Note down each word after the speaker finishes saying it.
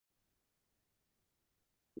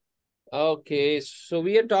Okay, so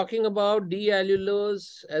we are talking about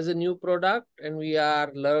D-allulose as a new product, and we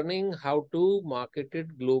are learning how to market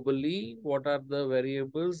it globally. What are the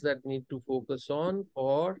variables that need to focus on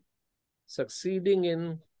for succeeding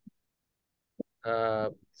in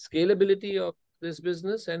scalability of this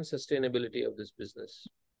business and sustainability of this business.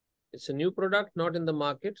 It's a new product, not in the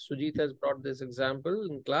market. Sujit has brought this example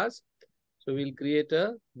in class. So we'll create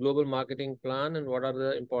a global marketing plan, and what are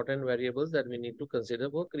the important variables that we need to consider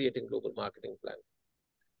for creating global marketing plan.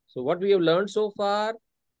 So what we have learned so far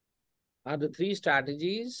are the three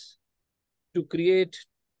strategies to create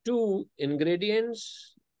two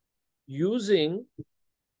ingredients using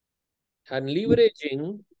and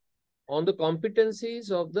leveraging on the competencies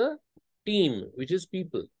of the team, which is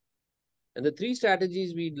people. And the three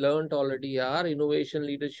strategies we learned already are innovation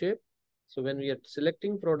leadership. So when we are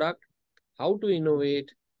selecting product, how to innovate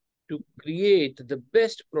to create the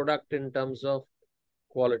best product in terms of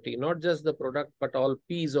quality, not just the product, but all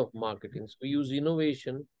P's of marketing. So we use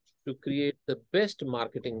innovation to create the best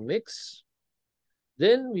marketing mix.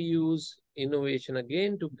 Then we use innovation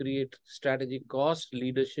again to create strategic cost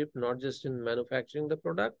leadership, not just in manufacturing the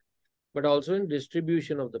product, but also in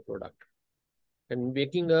distribution of the product and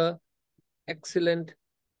making a excellent,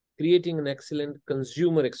 creating an excellent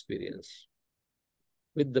consumer experience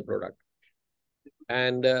with the product.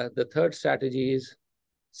 And the third strategy is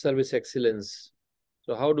service excellence.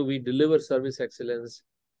 So how do we deliver service excellence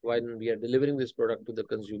when we are delivering this product to the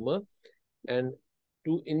consumer? And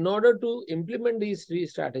in order to implement these three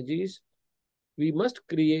strategies, we must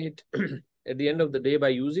create, at the end of the day, by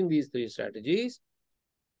using these three strategies,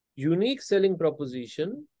 unique selling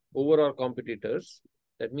proposition over our competitors.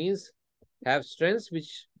 That means have strengths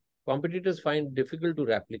which competitors find difficult to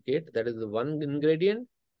replicate. That is the one ingredient.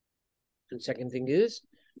 And second thing is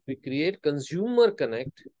we create consumer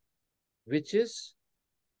connect, which is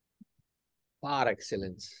par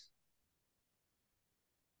excellence.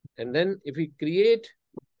 And then if we create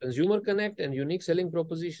consumer connect and unique selling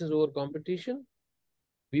propositions over competition,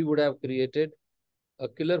 we would have created a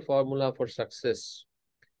killer formula for success.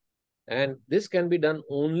 And this can be done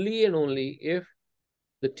only and only if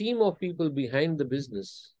the team of people behind the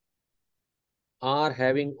business are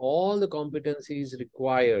having all the competencies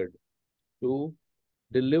required to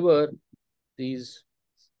deliver these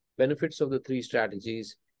benefits of the three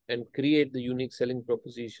strategies and create the unique selling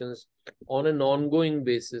propositions on an ongoing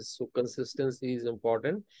basis. So consistency is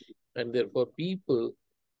important, and therefore people,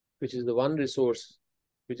 which is the one resource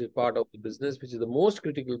which is part of the business, which is the most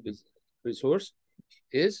critical business resource,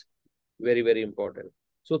 is very, very important.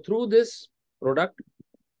 So through this product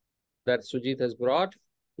that Sujit has brought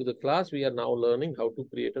to the class, we are now learning how to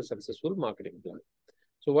create a successful marketing plan.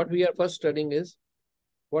 So what we are first studying is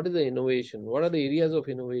what is the innovation? What are the areas of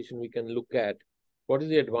innovation we can look at? What is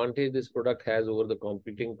the advantage this product has over the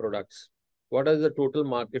competing products? What is the total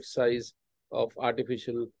market size of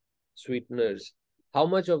artificial sweeteners? How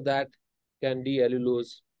much of that can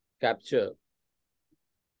D-allulose capture?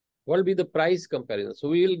 What will be the price comparison? So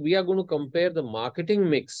we are going to compare the marketing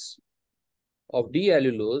mix of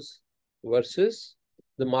D-allulose versus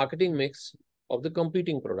the marketing mix of the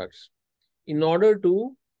competing products in order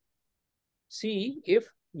to see if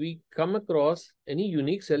we come across any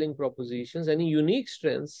unique selling propositions, any unique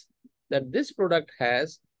strengths that this product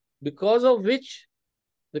has, because of which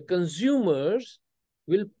the consumers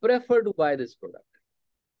will prefer to buy this product.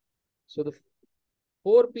 So the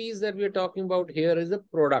four P's that we are talking about here is the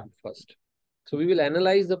product first. So we will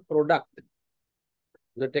analyze the product,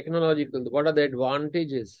 the technological, what are the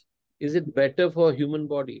advantages? Is it better for human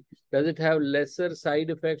body? Does it have lesser side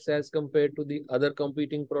effects as compared to the other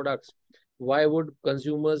competing products? Why would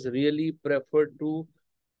consumers really prefer to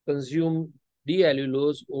consume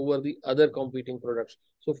D-allulose over the other competing products?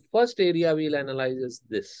 So first area we'll analyze is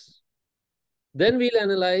this. Then we'll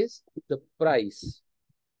analyze the price.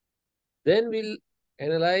 Then we'll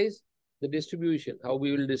analyze the distribution, how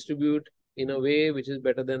we will distribute in a way which is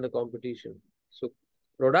better than the competition. So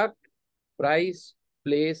product, price,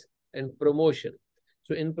 place, and promotion.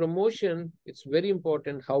 So in promotion, it's very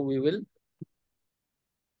important how we will,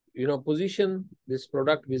 position this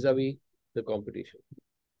product vis-a-vis the competition.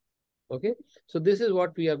 Okay, so this is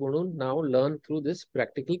what we are going to now learn through this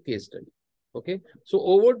practical case study. Okay, so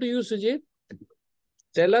over to you, Sujit.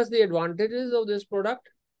 Tell us the advantages of this product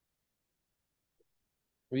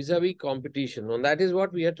vis-a-vis competition. And that is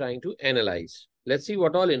what we are trying to analyze. Let's see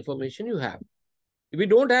what all information you have. If we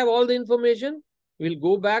don't have all the information, we'll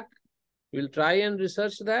go back, we'll try and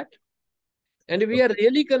research that. And if we are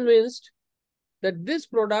really convinced that this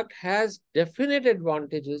product has definite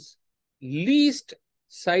advantages, least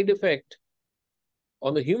side effect,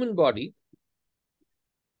 on the human body,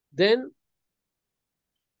 then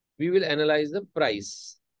we will analyze the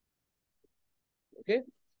price. Okay.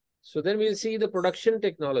 So then we'll see the production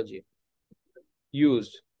technology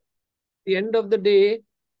used. At the end of the day,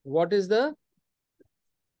 what is the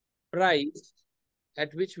price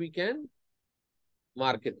at which we can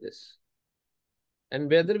market this? And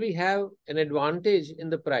whether we have an advantage in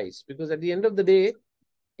the price, because at the end of the day,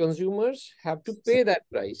 consumers have to pay that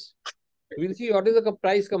price. We'll see what is the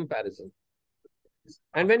price comparison.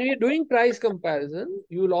 And when we are doing price comparison,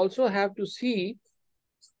 you will also have to see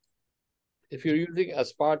if you're using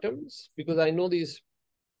aspartams, because I know these,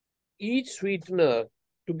 each sweetener,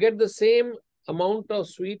 to get the same amount of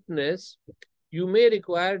sweetness, you may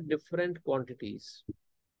require different quantities.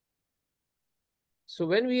 So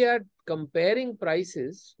when we are comparing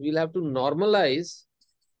prices, we'll have to normalize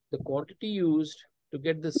the quantity used to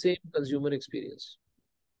get the same consumer experience.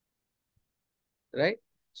 Right?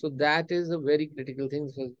 So that is a very critical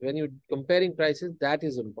thing. So when you're comparing prices, that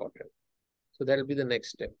is important. So that will be the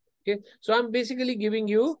next step. Okay. So I'm basically giving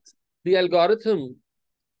you the algorithm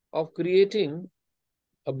of creating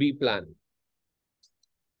a B plan.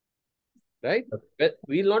 Right? But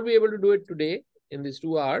we'll not be able to do it today in these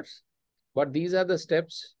 2 hours, but these are the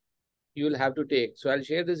steps you will have to take. So I'll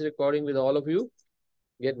share this recording with all of you.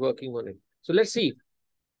 Get working on it. So let's see.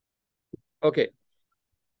 Okay.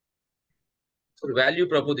 So value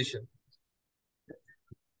proposition.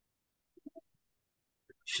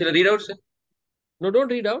 Shall I read out, sir? No, don't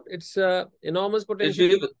read out. It's enormous potential.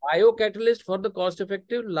 Biocatalyst for the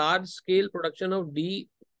cost-effective large-scale production of D-allulose.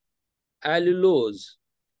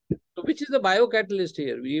 So which is the biocatalyst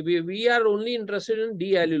here? We are only interested in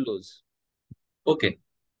D-allulose. Okay.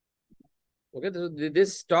 Okay, so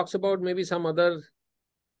this talks about maybe some other.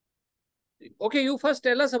 Okay, you first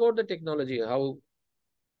tell us about the technology, how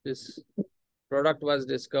this product was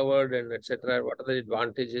discovered and etc. What are the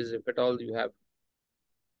advantages, if at all you have?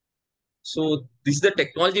 So this is the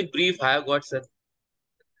technology brief I have got, sir.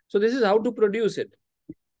 So this is how to produce it.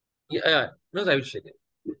 Yeah, no, I will share it.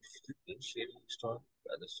 Share start.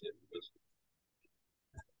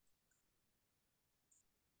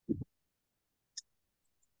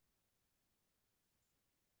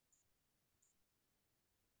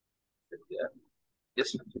 Yeah.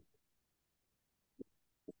 Yes, sir.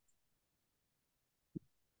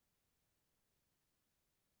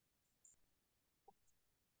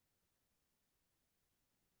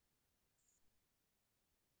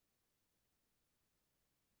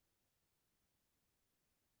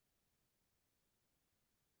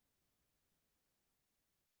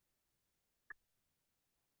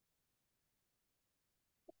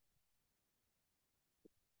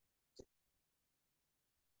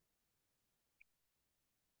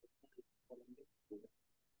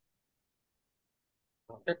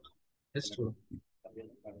 That's true.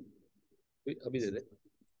 अभी दे दे.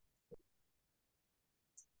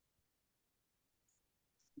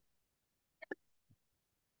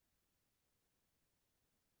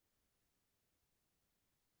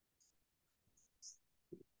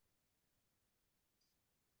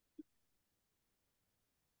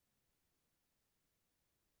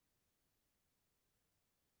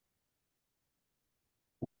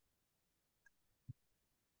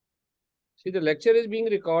 See, the lecture is being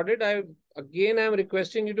recorded. I am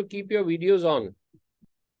requesting you to keep your videos on.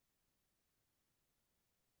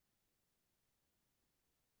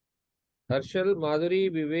 Harshal, Madhuri,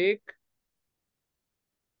 Vivek,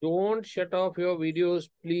 don't shut off your videos,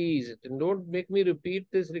 please. And don't make me repeat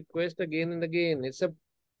this request again and again. There's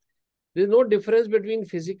no difference between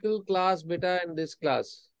physical class beta and this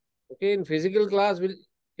class. Okay, in physical class,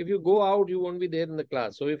 if you go out, you won't be there in the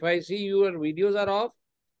class. So if I see your videos are off,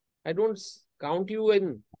 I don't count you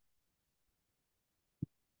in.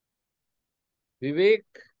 Vivek,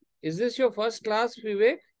 is this your first class,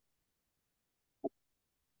 Vivek?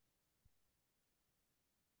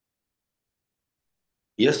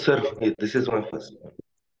 Yes, sir. This is my first one.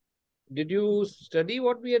 Did you study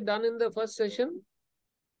what we had done in the first session?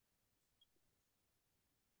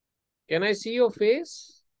 Can I see your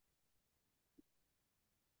face?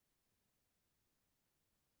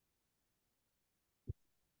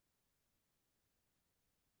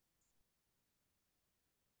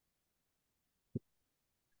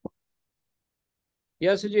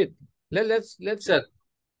 Yeah, Sujit. Let's Sir.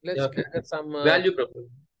 get some value proposition.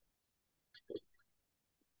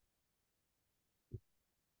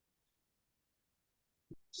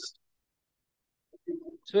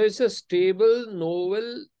 So it's a stable,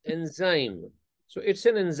 novel enzyme. So it's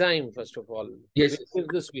an enzyme, first of all. Yes. Which is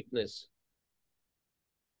the sweetness.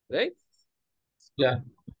 Right? Yeah.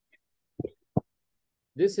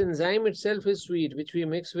 This enzyme itself is sweet, which we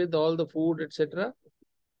mix with all the food, etc.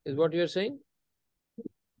 Is what you're saying?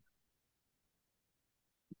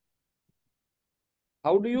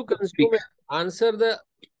 How do you consume it? Answer the...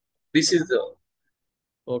 This is the...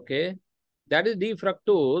 Okay. That is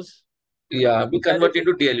D-fructose. Yeah, we convert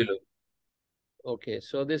into D-allulose. Okay.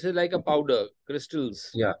 So this is like a powder,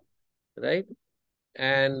 crystals. Yeah. Right?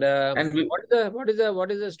 And, we, what is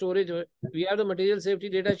the storage? We have the material safety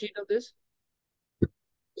data sheet of this?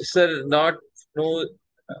 Sir,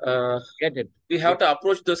 Get it. We have to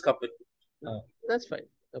approach those companies. That's fine.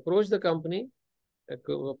 Approach the company.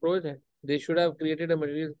 Approach it. They should have created a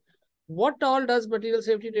material. What all does material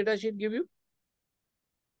safety data sheet give you?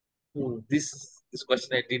 This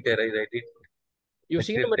question I did. You've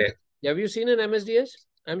seen have you seen an MSDS?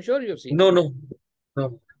 I'm sure you've seen. No.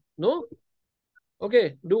 No?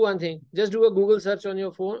 Okay, do one thing. Just do a Google search on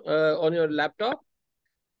your phone, on your laptop.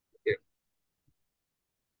 Okay.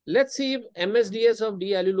 Let's see if MSDS of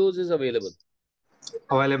D-allulose is available.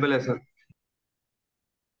 Available, sir.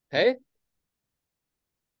 Hey?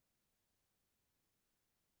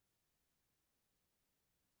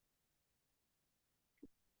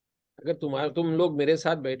 अगर तुम लोग मेरे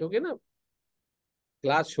साथ बैठोगे ना,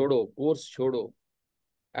 class छोड़ो, course छोड़ो,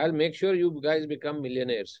 I'll make sure you guys become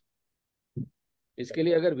millionaires. इसके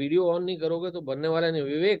लिए अगर वीडियो ऑन नहीं करोगे तो बनने वाला नहीं.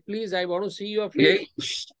 विवेक, please, I want to see your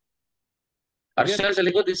face. Arshal, shall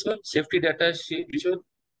I go this one? Safety data sheet, which one?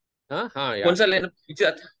 हाँ यार. कौन सा लेना? Which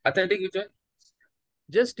authentic, which one?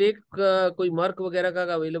 Just take कोई मर्क वगैरह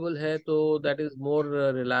का अवेलेबल है तो that is more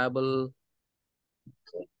reliable.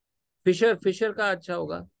 Fisher का अच्छा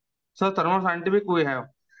होगा. सर थर्मो साइंटिफिक कोई है?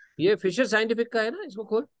 ये फिशर साइंटिफिक का है ना, इसको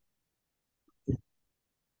खोल.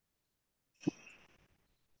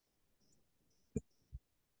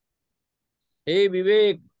 Hey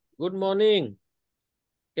Vivek, good morning.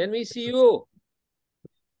 Can we see you?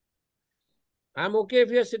 I'm okay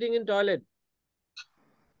if you're sitting in toilet.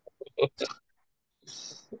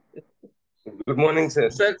 Good morning, sir.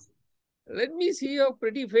 Sir, let me see your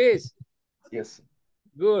pretty face. Yes.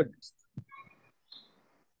 Good.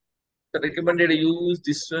 Recommended to use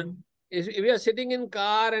this one. If you are sitting in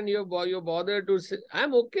car and you're bothered to sit,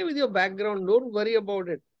 I'm okay with your background. Don't worry about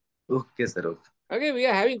it. Okay, sir. Okay, we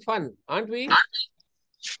are having fun, aren't we?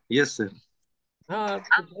 Yes, sir. हाँ,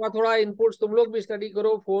 थोड़ा inputs तुम लोग भी study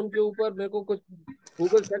करो phone के ऊपर. मेरे को कुछ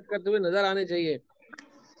गूगल सर्च करते हुए नजर आने चाहिए.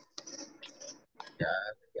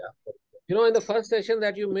 You know, in the first session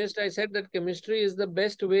that you missed, I said that chemistry is the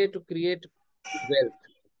best way to create wealth.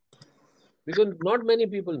 Because not many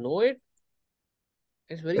people know it.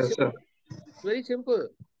 It's very simple. Sir. Very simple.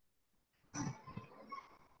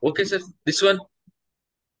 Okay, sir. This one.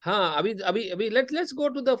 हाँ, अभी let's go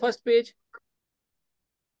to the first page.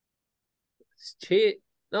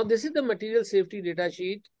 Now, this is the material safety data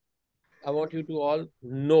sheet. I want you to all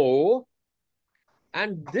know.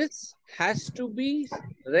 And this has to be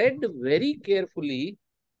read very carefully.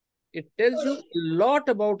 It tells you a lot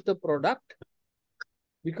about the product.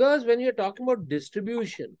 Because when you're talking about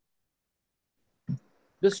distribution,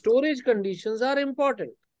 the storage conditions are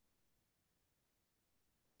important.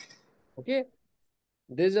 Okay.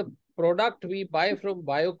 There's a product we buy from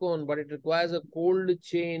Biocon, but it requires a cold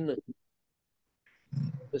chain.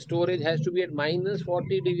 The storage has to be at minus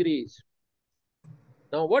 40 degrees.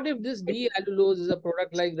 Now, what if this D-allulose is a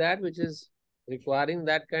product like that, which is requiring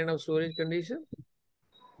that kind of storage condition?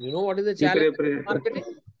 You know what is the challenge in marketing?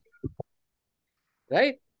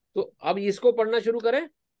 Right? So, अब इसको पढ़ना शुरू करें?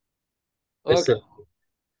 Okay. Yes, sir.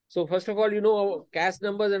 So, first of all, you know CAS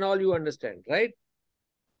numbers and all you understand, right?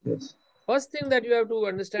 Yes. First thing that you have to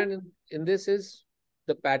understand in this is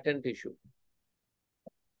the patent issue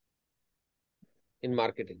in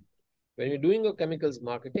marketing. When you're doing a chemicals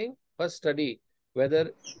marketing, first study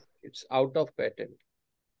whether it's out of patent.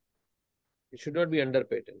 It should not be under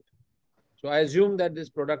patent. So I assume that this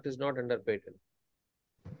product is not under patent.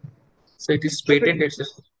 So it is patented, sir.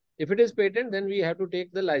 If it is patent, then we have to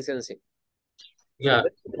take the licensing. Yeah. So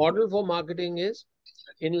the model for marketing is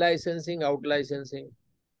in licensing, out licensing.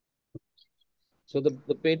 So the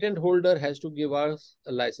patent holder has to give us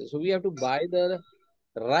a license. So we have to buy the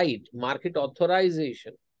right market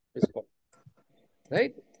authorization. Is called,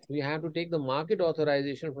 right? We have to take the market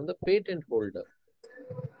authorization from the patent holder.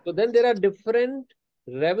 So then there are different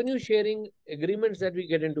revenue sharing agreements that we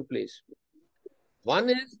get into place. One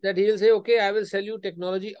is that he will say, okay, I will sell you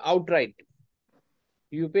technology outright.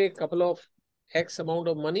 You pay a couple of X amount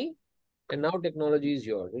of money and now technology is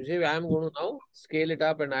yours. You say, I'm going to now scale it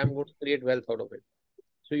up and I'm going to create wealth out of it.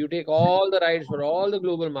 So you take all the rights for all the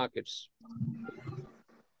global markets.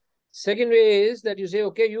 Second way is that you say,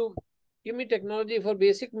 okay, give me technology for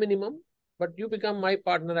basic minimum, but you become my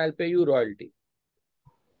partner, I'll pay you royalty.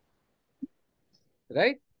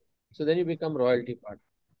 Right? So then you become royalty partner.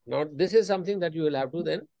 Now, this is something that you will have to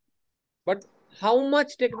then, but how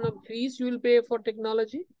much fees you will pay for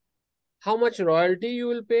technology, how much royalty you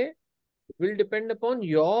will pay will depend upon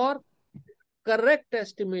your correct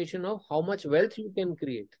estimation of how much wealth you can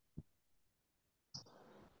create.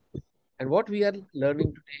 And what we are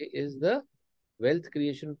learning today is the wealth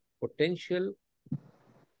creation potential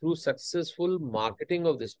through successful marketing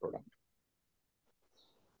of this product.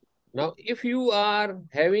 Now, if you are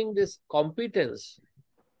having this competence,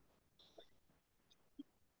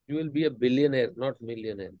 you will be a billionaire, not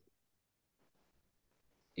millionaire.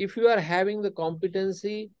 If you are having the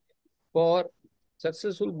competency for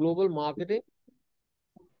successful global marketing,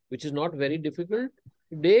 which is not very difficult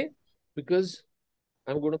today, because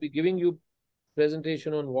I'm going to be giving you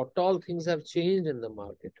presentation on what all things have changed in the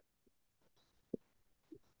market.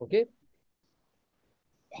 Okay.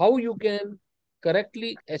 How you can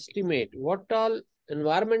correctly estimate what all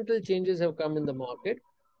environmental changes have come in the market,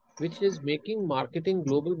 which is making marketing,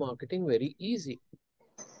 global marketing very easy.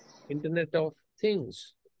 Internet of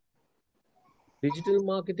Things, digital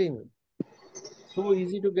marketing, so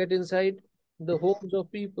easy to get inside the homes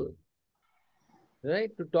of people, right?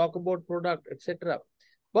 To talk about product, etc.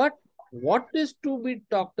 But what is to be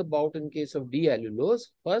talked about in case of D-allulose?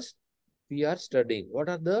 First, we are studying what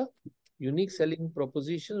are the unique selling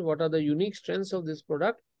propositions, what are the unique strengths of this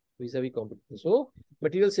product vis-a-vis competition. So,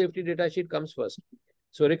 material safety data sheet comes first.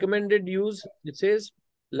 So, recommended use, it says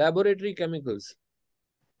laboratory chemicals.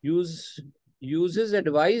 Uses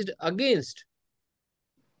advised against.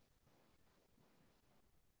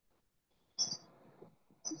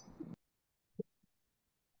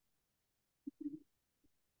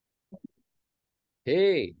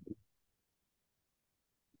 Hey,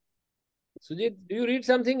 Sujit, do you read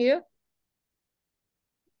something here?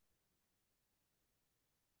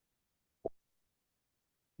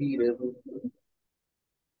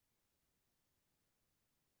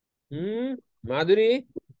 Madhuri,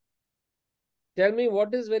 tell me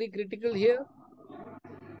what is very critical here?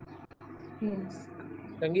 Yes.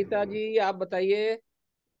 Sangeeta जी आप बताइए.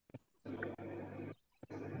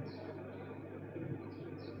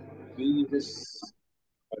 We this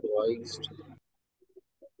advised.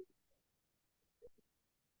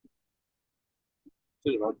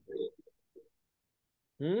 Still not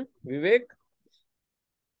there. Vivek?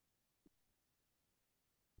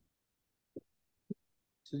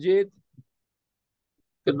 Sujit?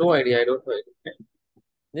 No idea. I don't know.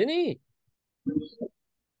 नहीं.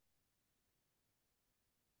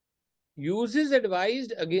 Uses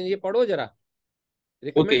advised again. ये पढ़ो जरा.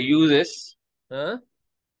 Okay, uses हाँ.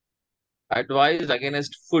 advised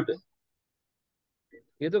against food.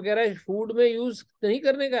 ये तो कह रहा है फूड में यूज नहीं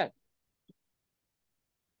करने का है.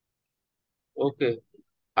 Okay,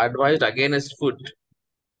 advised against food.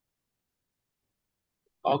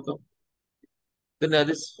 How come? Then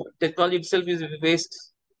this technology itself is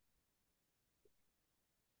waste.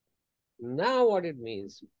 Now what it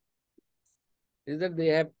means is that they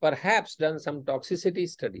have perhaps done some toxicity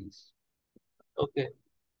studies. Okay.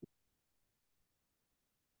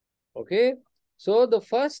 Okay. So the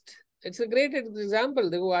first, it's a great example.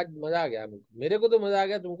 देखो आज मजा आ गया मेरे को तो मजा आ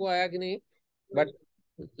गया तुमको आया कि नहीं. But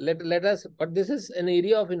let us, but this is an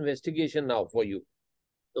area of investigation now for you.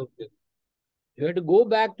 Okay. You have to go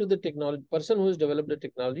back to the technology person who has developed the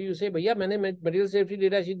technology. You say, भैया मैंने material safety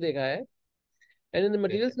data sheet देखा है, and in the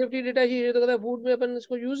material safety data sheet ये तो कहता है food में अपन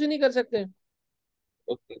इसको use ही नहीं कर सकते.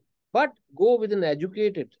 Okay. But go with an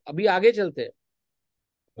educated. अभी आगे चलते हैं.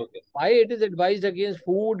 Okay. Why it is advised against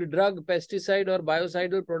food, drug, pesticide or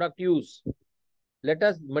biocidal product use? Let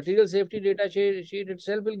us, material safety data sheet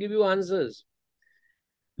itself will give you answers.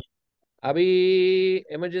 Abhi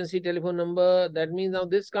emergency telephone number, that means now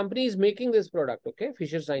this company is making this product, okay?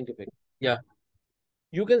 Fisher Scientific. Yeah.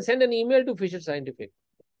 You can send an email to Fisher Scientific.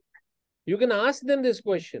 You can ask them this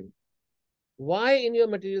question. Why in your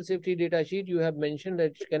material safety data sheet you have mentioned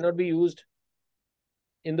that it cannot be used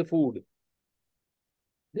in the food?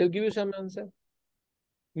 They'll give you some answer.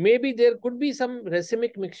 Maybe there could be some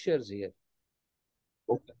racemic mixtures here.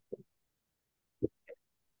 Okay.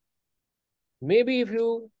 Maybe if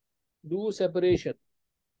you do separation,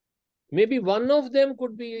 maybe one of them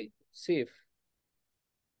could be safe.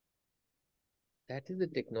 That is the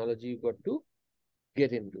technology you got to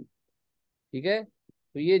get into. Okay?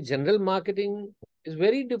 So, ये general marketing is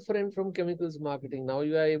very different from chemicals marketing. Now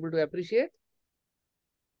you are able to appreciate.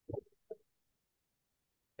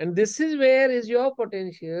 And this is where is your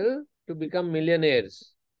potential to become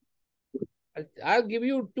millionaires. I'll give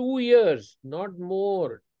you 2 years, not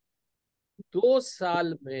more. 2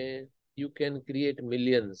 साल में you can create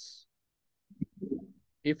millions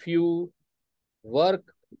if you work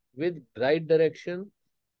with right direction,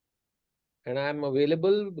 and I'm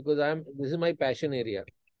available because this is my passion area.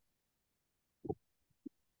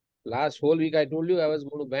 Last whole week I told you I was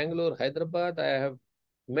going to Bangalore, Hyderabad. I have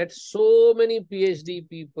met so many PhD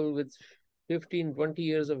people with 15, 20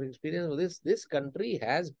 years of experience. This country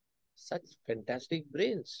has such fantastic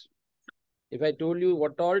brains. If I told you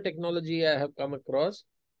what all technology I have come across,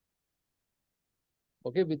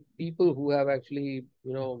 okay, with people who have actually,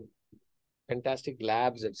 fantastic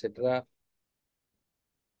labs, etc.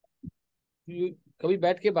 कभी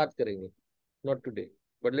बैठ के बात करेंगे, not today,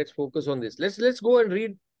 but let's focus on this. Let's go and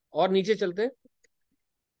read. और नीचे चलते हैं.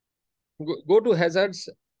 Go to hazards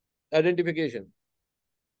identification.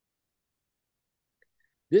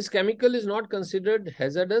 This chemical is not considered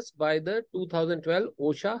hazardous by the 2012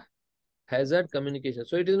 OSHA hazard communication.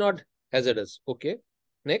 So it is not hazardous. Okay.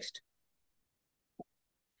 Next.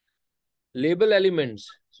 Label elements.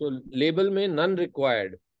 So label में none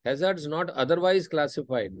required. Hazards not otherwise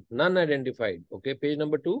classified. None identified. Okay. Page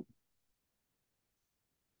number 2.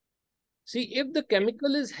 See, if the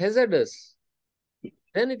chemical is hazardous,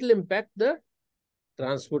 then it will impact the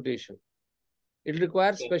transportation. It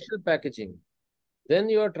requires special packaging. Then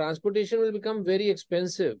your transportation will become very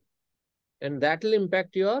expensive, and that will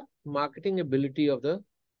impact your marketing ability of the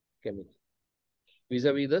chemical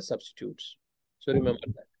vis-a-vis the substitutes. So remember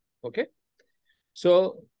that. Okay.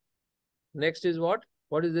 So next is what?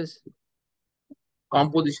 What is this?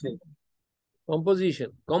 Composition.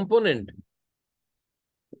 Composition. Component.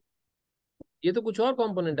 ये तो कुछ और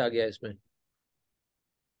component आ गया इसमें.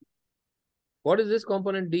 What is this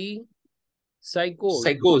component? D. Psychose.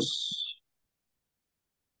 Psychose.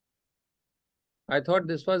 I thought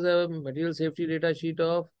this was a material safety data sheet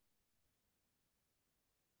of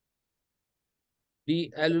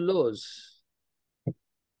D-allulose.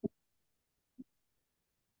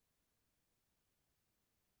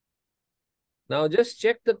 Now just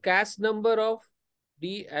check the CAS number of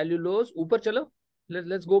D-allulose. ऊपर चलो.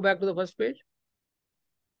 Let's go back to the first page.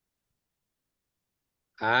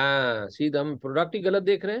 हाँ, सीधा हम product ही गलत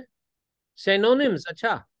देख रहे हैं. Synonyms.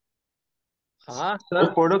 अच्छा. हाँ सर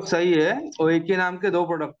प्रोडक्ट सही है, वो एक ही नाम के दो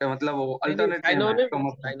प्रोडक्ट है, मतलब वो अल्टरनेट नेम है इसका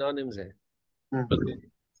मतलब. Synonyms है. Okay.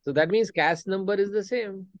 So that means CAS number is the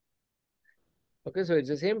same. Okay, so it's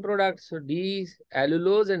the same product. So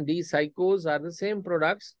D-allulose and D-psychose are the same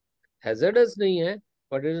products. Hazardous नहीं है,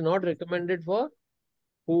 but it is not recommended for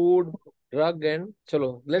food, drug and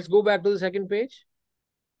chalo. Let's go back to the second page.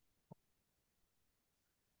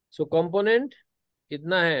 So component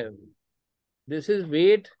इतना है. This is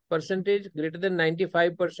weight percentage greater than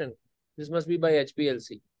 95%. This must be by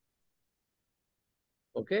HPLC.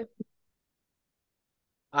 Okay.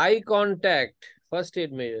 Eye contact. First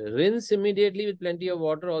aid measure. Rinse immediately with plenty of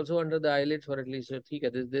water, also under the eyelids for at least. So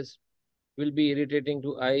this will be irritating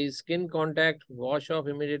to eyes. Skin contact. Wash off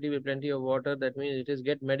immediately with plenty of water. That means it is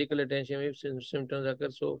get medical attention if symptoms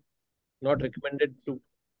occur. So not recommended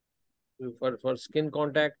for skin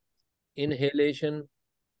contact. Inhalation.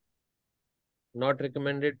 Not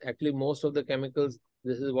recommended. Actually, most of the chemicals,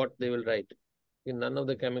 this is what they will write. In none of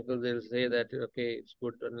the chemicals, they will say that, okay, it's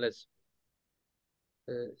good unless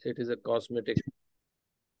it is a cosmetic.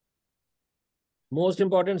 Most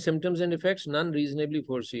important symptoms and effects, none reasonably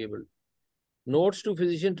foreseeable. Notes to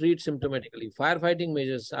physician, treat symptomatically. Firefighting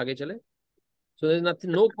measures, आगे चले. So there is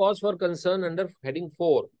nothing, no cause for concern under heading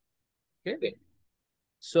 4. Okay.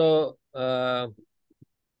 So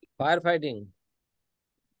firefighting.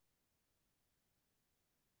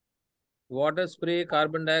 Water spray,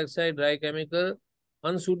 carbon dioxide, dry chemical,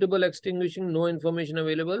 unsuitable extinguishing, no information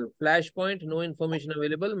available. Flashpoint, no information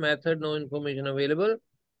available. Method, no information available.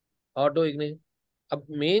 Auto ignition. अब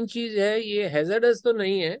main चीज है ये hazardous तो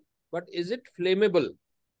नहीं है, but is it flammable?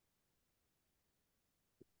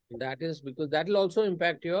 That is because that will also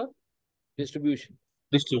impact your distribution.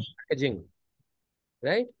 Packaging,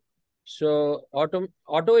 right? So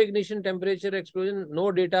auto ignition, temperature, explosion,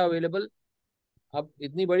 no data available. अब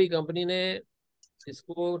इतनी बड़ी कंपनी ने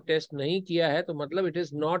इसको टेस्ट नहीं किया है तो मतलब it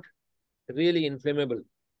is not really inflammable.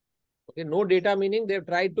 Okay, no data meaning they've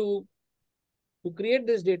tried to create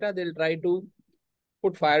this data, they'll try to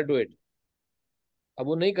put fire to it. अब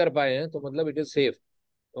वो नहीं कर पाए हैं तो मतलब it is safe.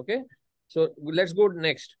 Okay, so let's go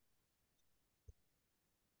next.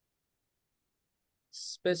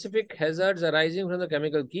 Specific hazards arising from the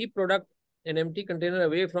chemical. Keep product in empty container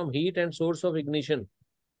away from heat and source of ignition.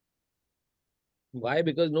 Why?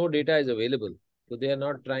 Because no data is available. So they are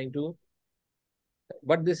not trying to.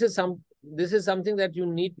 But this is this is something that you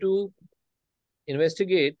need to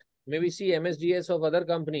investigate, maybe see MSDS of other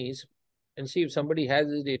companies and see if somebody has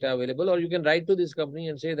this data available, or you can write to this company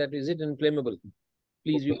and say that, is it inflammable?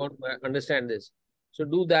 Please, we want to understand this. So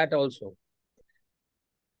do that also.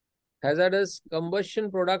 Hazardous combustion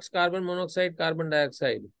products, carbon monoxide, carbon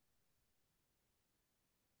dioxide.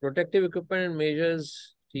 Protective equipment and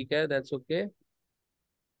measures, okay, that's okay.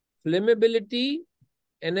 Flammability,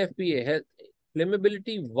 NFPA,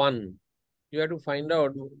 flammability 1. You have to find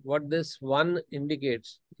out what this 1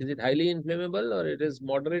 indicates. Is it highly inflammable, or it is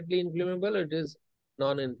moderately inflammable, or it is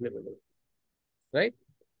non-inflammable, right?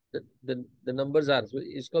 The numbers are, so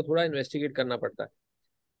इसको थोड़ा investigate करना पड़ता है.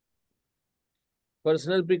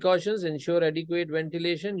 Personal precautions, ensure adequate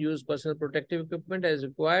ventilation, use personal protective equipment as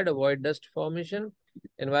required, avoid dust formation.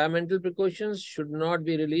 Environmental precautions should not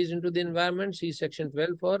be released into the environment. See section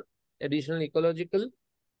 12 for additional ecological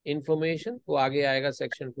information. वो आगे आएगा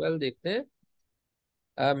section 12 देखते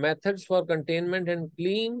हैं. Methods for containment and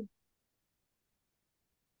clean.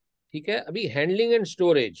 ठीक है. अभी handling and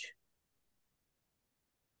storage.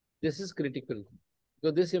 This is critical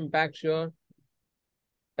because this impacts your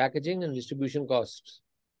packaging and distribution costs.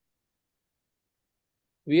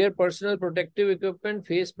 Wear personal protective equipment,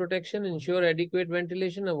 face protection, ensure adequate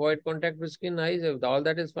ventilation, avoid contact with skin, eyes. All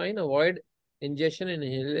that is fine. Avoid ingestion and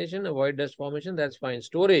inhalation, avoid dust formation. That's fine.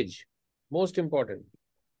 Storage, most important.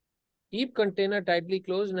 Keep container tightly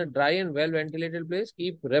closed in a dry and well ventilated place.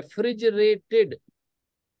 Keep refrigerated.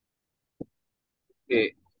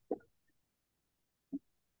 Okay.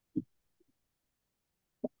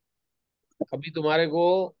 अभी तुम्हारे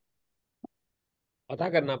को पता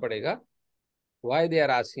करना पड़ेगा why they are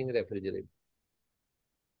asking refrigerated.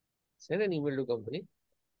 Send an email to company.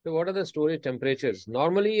 So what are the storage temperatures?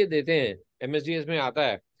 Normally ये देते हैं, MSDS में आता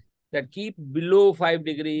है that keep below 5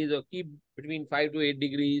 degrees or keep between 5 to 8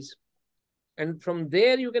 degrees, and from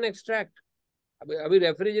there you can extract. अभी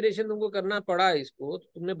refrigeration तुमको करना पड़ा इसको,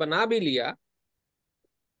 तुमने बना भी लिया,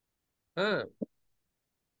 हाँ,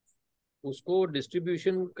 उसको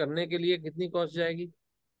डिस्ट्रीब्यूशन करने के लिए कितनी कॉस्ट जाएगी?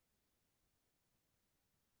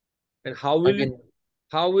 And how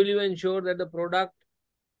will you ensure that the product,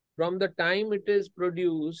 from the time it is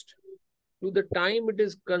produced to the time it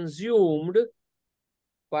is consumed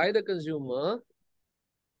by the consumer,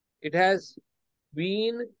 it has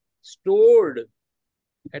been stored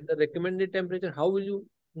at the recommended temperature? How will you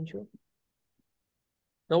ensure?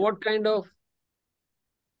 Now, what kind of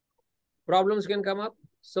problems can come up?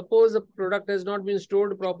 Suppose the product has not been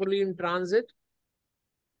stored properly in transit.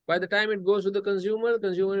 By the time it goes to the consumer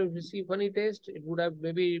will receive funny taste. It would have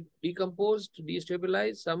maybe decomposed,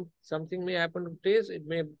 destabilized. Something may happen to taste. It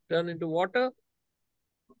may turn into water.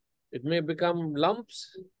 It may become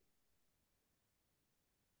lumps.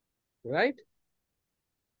 Right?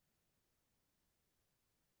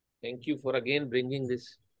 Thank you for again bringing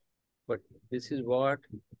this. But this is what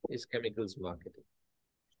is chemicals marketing.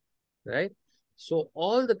 Right? So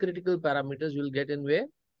all the critical parameters you will get in where?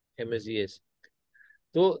 MSDS.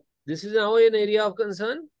 So this is now an area of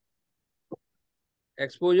concern.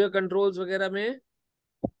 Exposure controls वगैरह में,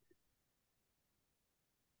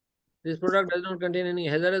 this product does not contain any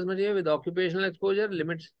hazardous material with occupational exposure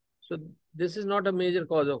limits. So this is not a major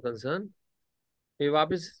cause of concern. ये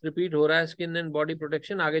वापस repeat हो रहा है. Skin and body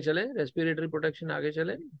protection आगे चले, respiratory protection आगे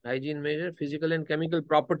चले, hygiene major, physical and chemical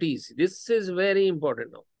properties. This is very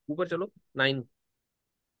important. Now ऊपर चलो 9.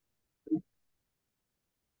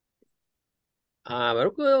 हाँ मेरे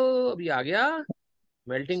को अभी आ गया,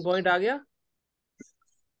 मेल्टिंग पॉइंट आ गया,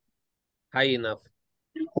 high enough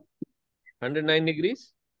 109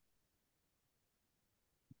 degrees.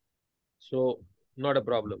 So not a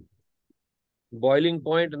problem. Boiling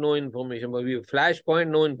point no information, flash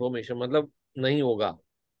point no information, मतलब नहीं होगा.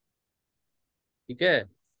 ठीक है.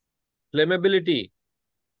 फ्लेमेबिलिटी,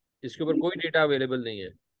 इसके ऊपर कोई डेटा अवेलेबल नहीं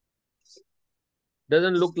है.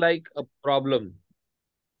 Doesn't look like a problem.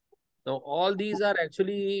 Now all these are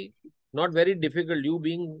actually not very difficult. You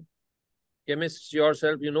being chemists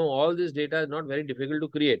yourself, you know all this data is not very difficult to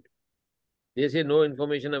create. They say no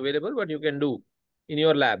information available, but you can do in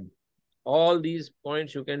your lab. All these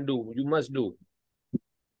points you can do, you must do.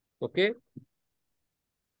 Okay.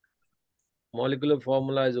 Molecular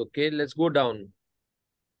formula is okay. Let's go down.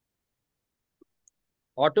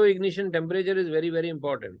 Auto ignition temperature is very, very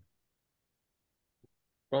important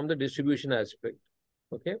from the distribution aspect.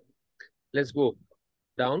 Okay. Let's go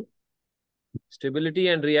down. Stability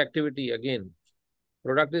and reactivity again.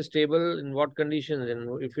 Product is stable in what conditions,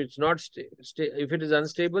 and if it's not if it is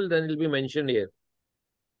unstable, then it will be mentioned here.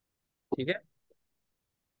 Okay.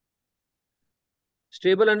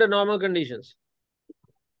 Stable under normal conditions.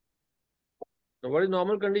 Now, what is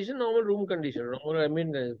normal condition? Normal room condition. Normal, I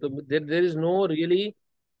mean, there is no really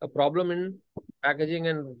a problem in packaging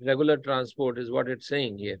and regular transport is what it's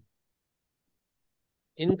saying here.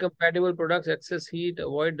 Incompatible products, excess heat,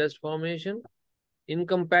 avoid dust formation.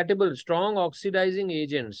 Incompatible, strong oxidizing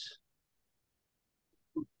agents.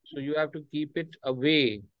 So you have to keep it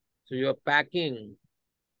away. So your packing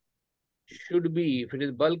should be, if it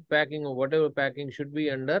is bulk packing or whatever packing, should be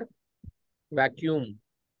under vacuum.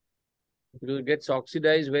 It gets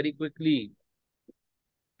oxidized very quickly.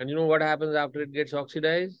 And you know what happens after it gets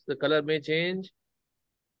oxidized? The color may change,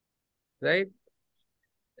 right?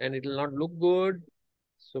 And it will not look good.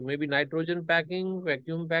 So maybe nitrogen packing,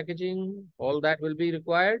 vacuum packaging, all that will be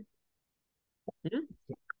required.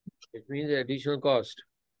 It means additional cost.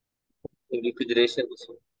 Refrigeration.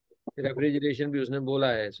 Refrigeration भी उसने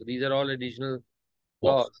बोला है. So these are all additional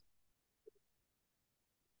costs.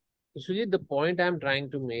 So Sujit, the point I'm trying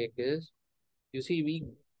to make is, you see, we,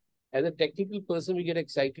 as a technical person, we get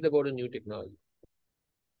excited about a new technology,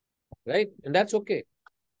 right? And that's okay,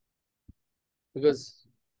 because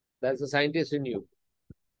that's the scientist in you.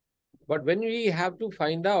 But when we have to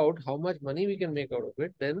find out how much money we can make out of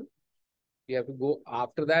it, then we have to go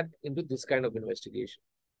after that into this kind of investigation,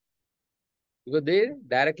 because they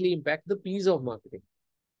directly impact the piece of marketing.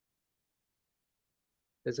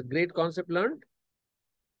 That's a great concept learned,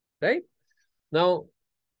 right? Now,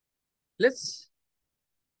 let's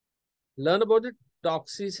learn about the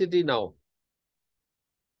toxicity now.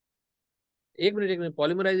 एक minute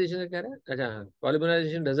polymerization का कह रहा है? अच्छा हाँ,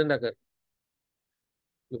 polymerization doesn't occur.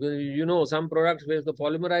 Because you know, some products where the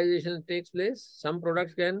polymerization takes place, some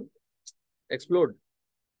products can explode,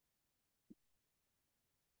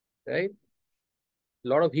 right? A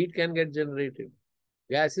lot of heat can get generated,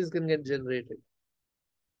 gases can get generated.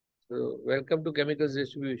 So welcome to chemicals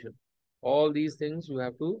distribution. All these things you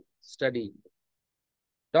have to study.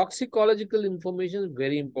 Toxicological information is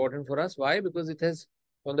very important for us. Why? Because it has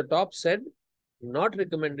on the top said not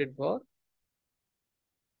recommended for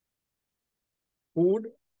food,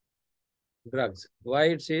 drugs. Why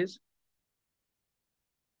it says?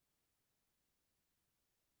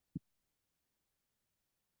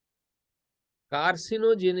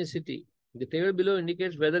 Carcinogenicity. The table below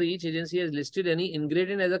indicates whether each agency has listed any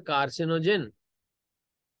ingredient as a carcinogen.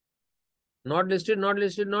 Not listed, not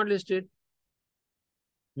listed, not listed.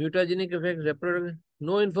 Mutagenic effects, reproduction.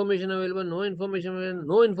 No information available, no information available,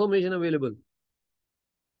 no information available.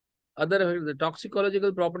 The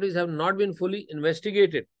toxicological properties have not been fully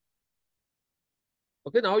investigated.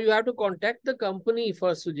 Okay, now you have to contact the company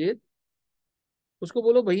first, Sujit. उसको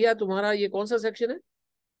बोलो भैया तुम्हारा ये कौन सा section है?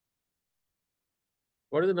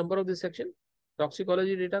 What is the number of this section?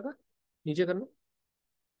 Toxicology data का नीचे करना.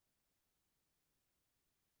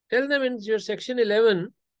 Tell them in your section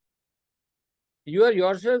 11, you are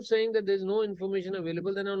yourself saying that there is no information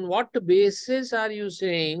available. Then on what basis are you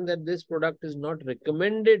saying that this product is not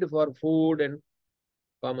recommended for food and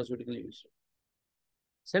pharmaceutical use?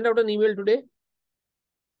 Send out an email today.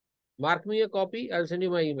 Mark me a copy. I'll send you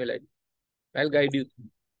my email ID. I'll guide you.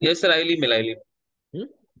 Yes, sir. I'll email. I'll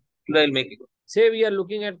make it. Say we are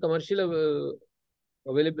looking at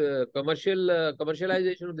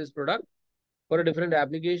commercialization of this product for a different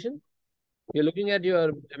application. You're looking at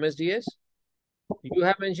your MSDS. You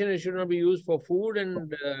have mentioned it should not be used for food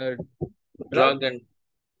and drug. And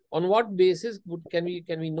on what basis can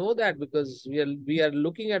we know that? Because we are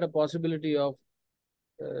looking at a possibility of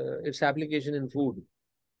its application in food.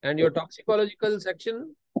 And your toxicological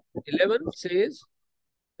section 11 says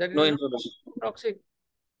that no it is information. not toxic.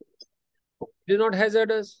 It is not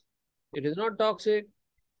hazardous. It is not toxic.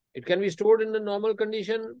 It can be stored in the normal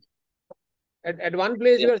condition. At one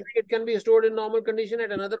place, you are saying it can be stored in normal condition.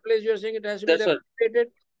 At another place, you are saying it has to be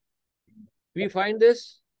refrigerated. We find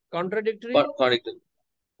this contradictory.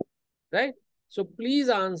 Right? So please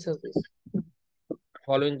answer this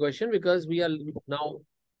following question, because we are now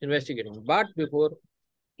investigating. But before,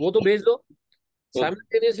 वो तो भेज दो.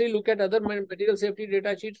 Simultaneously look at other material safety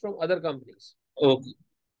data sheets from other companies. Okay.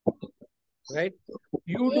 Right?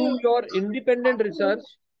 You do your independent research.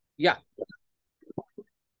 Yeah.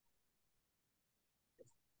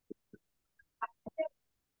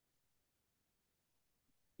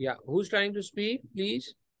 Yeah. Who's trying to speak,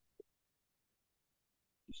 please?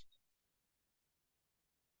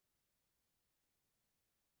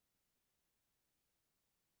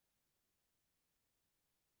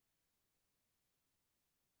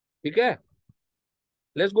 ठीक है?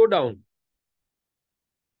 Let's go down.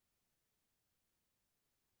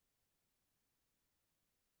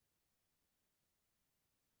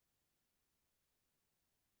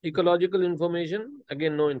 Ecological information,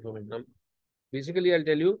 again, no information. Basically, I'll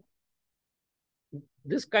tell you,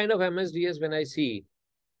 this kind of MSDS, when I see,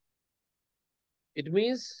 it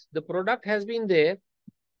means the product has been there,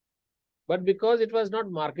 but because it was not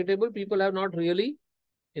marketable, people have not really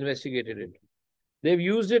investigated it. They've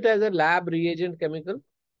used it as a lab reagent chemical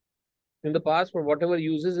in the past for whatever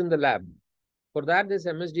uses in the lab. For that, this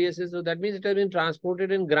MSDS is, so that means it has been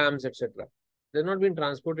transported in grams, etc. It has not been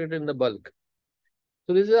transported in the bulk.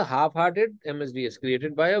 So this is a half-hearted MSDS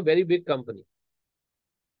created by a very big company.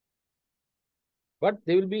 But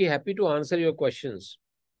they will be happy to answer your questions.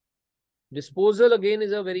 Disposal again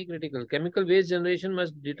is a very critical. Chemical waste generation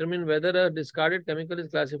must determine whether a discarded chemical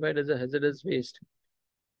is classified as a hazardous waste.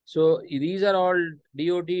 So these are all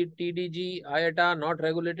DOT, TDG, IATA, not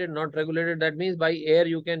regulated, not regulated. That means by air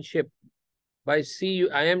you can ship. By sea,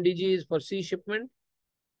 IMDG is for sea shipment.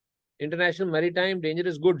 International Maritime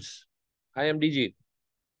Dangerous Goods, IMDG.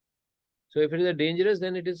 So if it is a dangerous,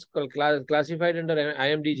 then it is classified under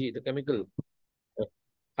IMDG, the chemical.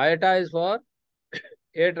 IATA is for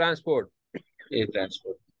air transport. Air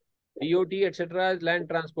transport. DOT, etc. is land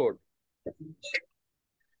transport.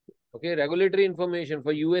 Okay, regulatory information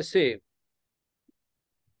for USA.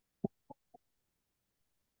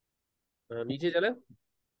 नीचे चले.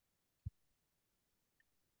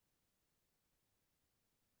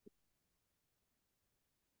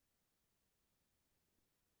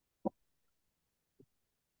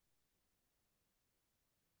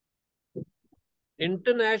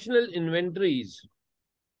 International inventories.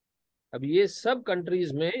 अब ये सब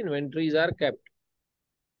countries में inventories are kept.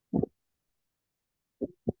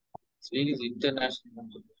 So it is international.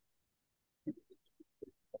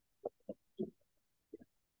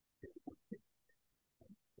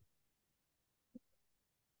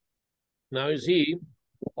 Now you see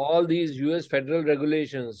all these US federal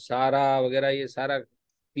regulations, SARA, वगैरह ये सारा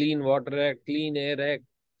Clean Water Act, Clean Air Act,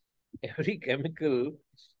 every chemical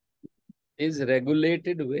is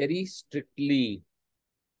regulated very strictly.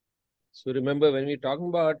 So remember, when we're talking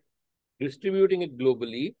about distributing it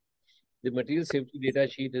globally, the material safety data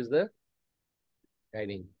sheet is the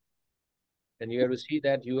guiding. And you have to see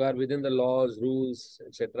that you are within the laws, rules,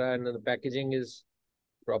 etc. And the packaging is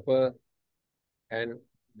proper. And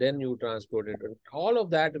then you transport it. And all of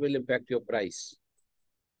that will impact your price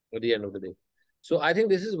at the end of the day. So I think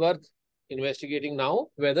this is worth investigating now,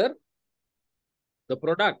 whether the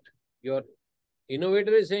product, your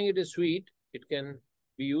innovator is saying it is sweet, it can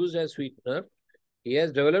be used as sweetener. He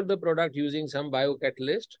has developed the product using some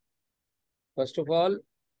biocatalyst. First of all,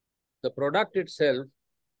 the product itself,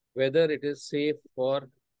 whether it is safe for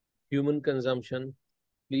human consumption,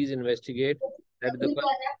 please investigate. That is the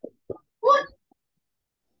first.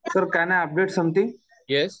 Sir, can I update something?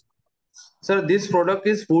 Yes. Sir, this product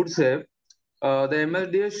is food safe. The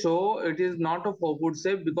MSDA show it is not a food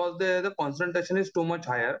safe because the concentration is too much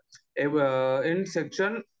higher. In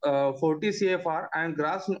section 40 CFR and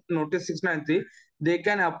GRAS notice 693, they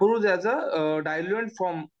can approve as a diluent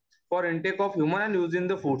from for intake of human and use in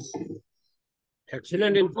the foods.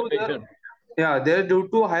 Excellent information. They're due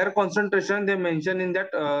to higher concentration they mention in that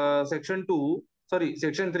section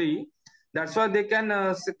 3. That's why they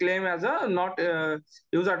can claim as a not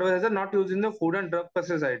use adverse as a not used in the food and drug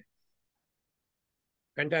pesticide.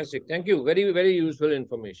 Fantastic. Thank you. Very, very useful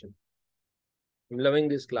information. I'm loving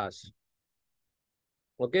this class.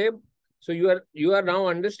 Okay. So you are now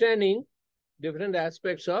understanding different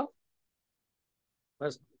aspects of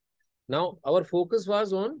first. Now our focus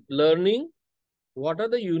was on learning what are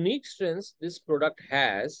the unique strengths this product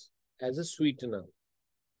has as a sweetener.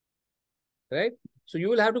 Right? So you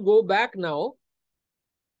will have to go back now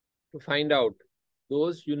to find out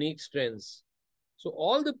those unique strengths. So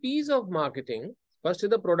all the P's of marketing, first is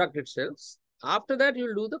the product itself. After that,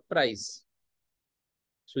 you'll do the price.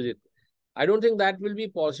 Sujit, I don't think that will be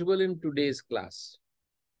possible in today's class.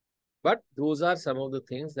 But those are some of the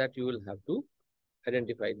things that you will have to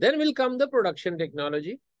identify. Then will come the production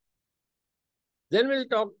technology. Then we'll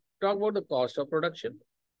talk about the cost of production.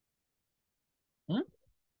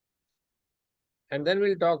 And then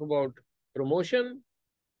we'll talk about promotion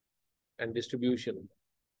and distribution.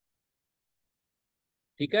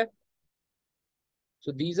 Okay?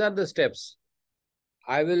 So these are the steps.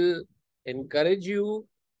 I will encourage you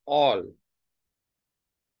all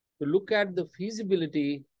to look at the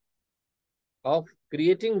feasibility of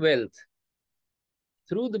creating wealth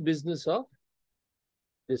through the business of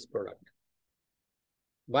this product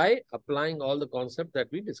by applying all the concepts that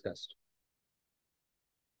we discussed.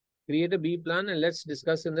 Create a B plan and let's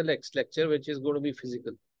discuss in the next lecture, which is going to be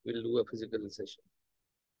physical. We'll do a physical session.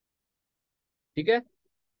 Okay?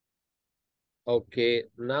 Okay.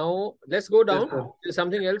 Now let's go down. Yes, There's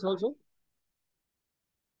something else also.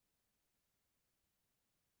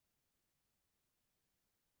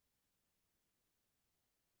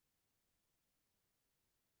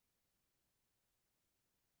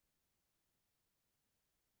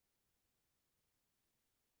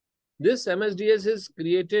 This MSDS is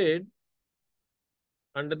created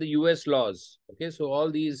under the US laws. Okay, so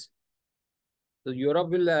all these, so Europe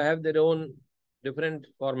will have their own different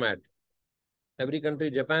format. Every country,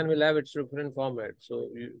 Japan will have its different format. So,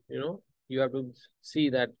 you have to see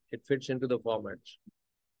that it fits into the formats.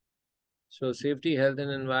 So safety, health and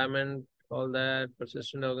environment, all that,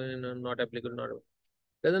 persistent organism, not applicable, not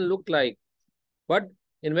doesn't look like. But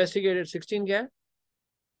investigated 16 क्या?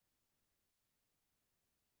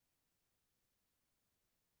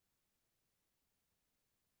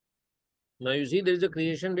 Now you see there is a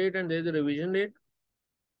creation date and there is a revision date.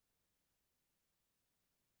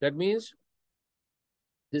 That means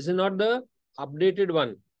this is not the updated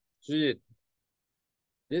one. Sujit.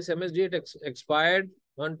 This MSDS expired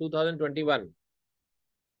on 2021.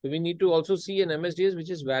 So we need to also see an MSDS which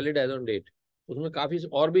is valid as on date. उसमें काफी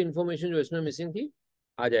और भी information जो इसमें missing थी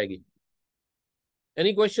आ जाएगी.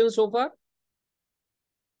 Any questions so far?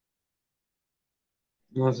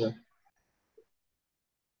 No, sir.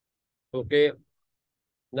 Okay.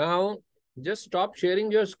 Now just stop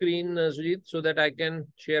sharing your screen, Sujit, so that I can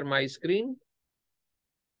share my screen.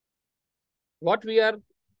 What we have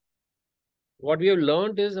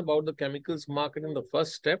learned is about the chemicals market in the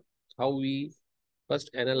first step, how we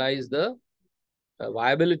first analyze the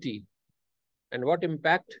viability and what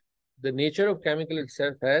impact the nature of chemical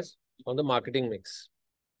itself has on the marketing mix.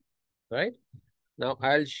 Right? Now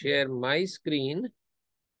I'll share my screen.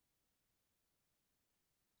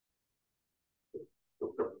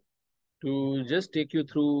 To just take you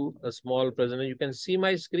through a small presentation. You can see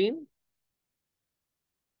my screen?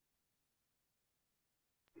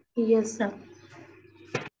 Yes, sir.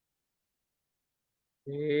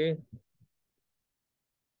 Okay.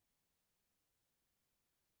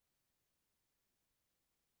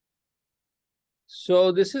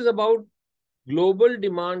 So this is about global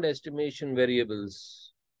demand estimation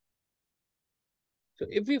variables. So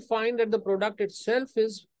if we find that the product itself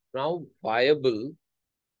is now viable,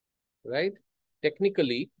 right?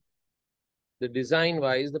 Technically, the design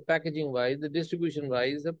wise, the packaging wise, the distribution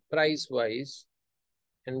wise, the price wise,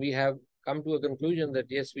 and we have come to a conclusion that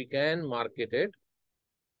yes, we can market it,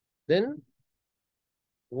 then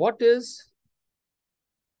what are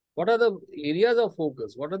the areas of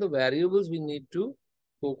focus? What are the variables we need to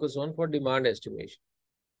focus on for demand estimation,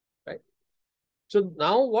 right? So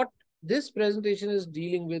now what this presentation is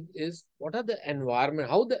dealing with is what are the environment,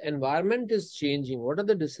 how the environment is changing, what are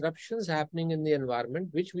the disruptions happening in the environment,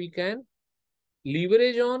 which we can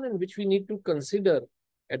leverage on and which we need to consider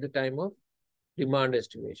at the time of demand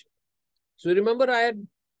estimation. So remember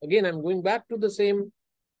again, I'm going back to the same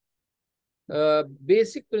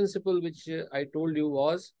basic principle which I told you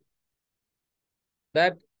was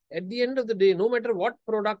that at the end of the day, no matter what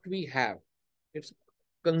product we have, it's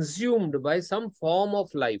consumed by some form of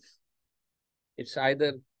life. It's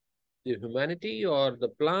either the humanity or the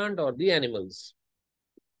plant or the animals.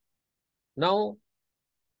 Now,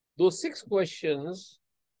 those 6 questions,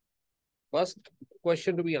 first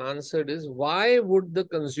question to be answered is, why would the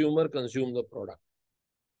consumer consume the product?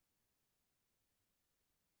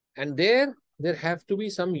 And there have to be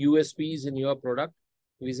some USPs in your product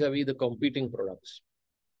vis-a-vis the competing products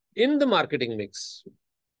in the marketing mix.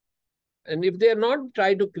 And if they are not,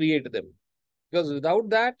 try to create them. Because without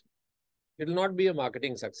that, it will not be a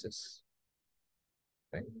marketing success.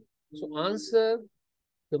 Right? So answer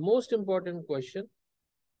the most important question,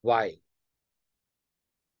 why?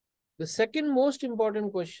 The second most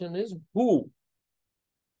important question is who?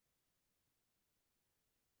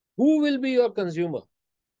 Who will be your consumer?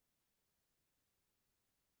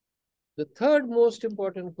 The third most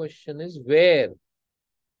important question is where?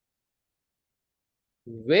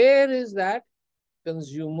 Where is that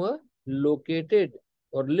consumer located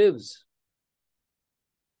or lives?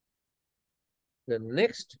 The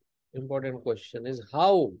next important question is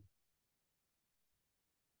how?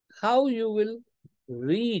 How you will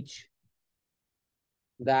reach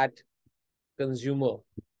that consumer,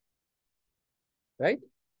 right?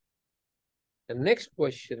 The next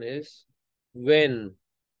question is when?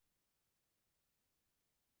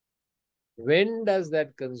 When does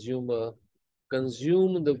that consumer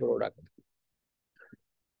consume the product?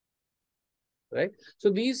 Right? So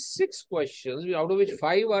these 6 questions, out of which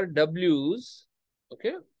 5 are W's,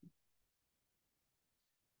 okay?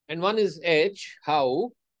 And one is H, how,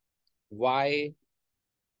 why,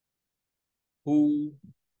 who,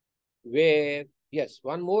 where. Yes,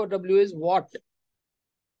 one more W is what.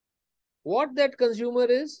 What that consumer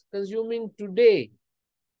is consuming today.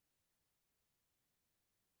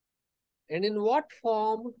 And in what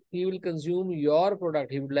form he will consume your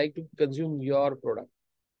product. He would like to consume your product.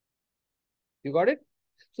 You got it?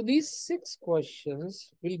 So these 6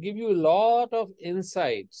 questions will give you a lot of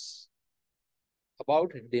insights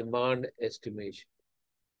about demand estimation,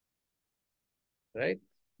 right?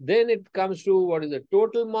 Then it comes to what is the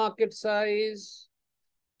total market size,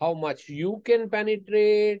 how much you can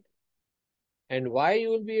penetrate, and why you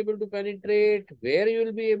will be able to penetrate, where you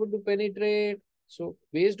will be able to penetrate. So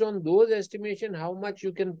based on those estimation, how much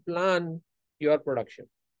you can plan your production.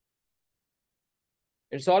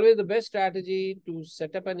 It's always the best strategy to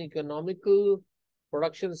set up an economical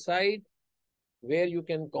production site where you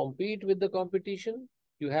can compete with the competition.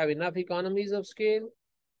 You have enough economies of scale,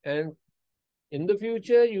 and in the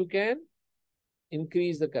future, you can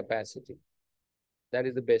increase the capacity. That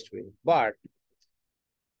is the best way. But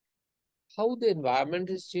how the environment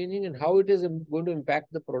is changing and how it is going to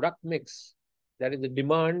impact the product mix, that is the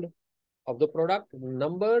demand of the product,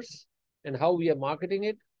 numbers, and how we are marketing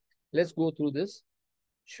it. Let's go through this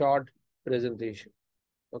short presentation.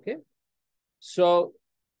 Okay. So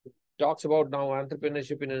talks about now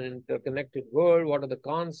entrepreneurship in an interconnected world. What are the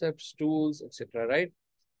concepts, tools, etc. Right?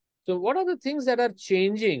 So what are the things that are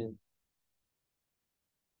changing?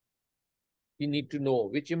 We need to know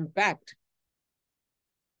which impact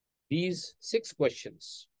these 6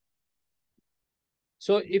 questions.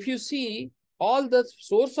 So if you see, all the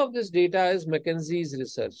source of this data is McKinsey's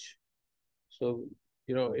research. So,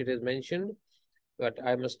 it is mentioned, but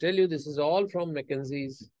I must tell you, this is all from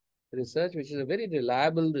McKinsey's research, which is a very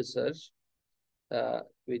reliable research,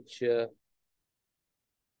 which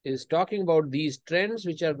is talking about these trends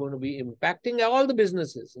which are going to be impacting all the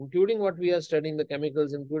businesses, including what we are studying, the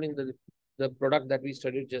chemicals, including the product that we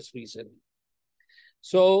studied just recently.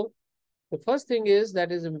 So the first thing is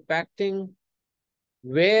that is impacting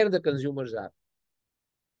where the consumers are.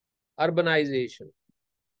 Urbanization.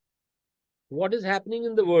 What is happening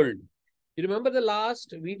in the world? You remember the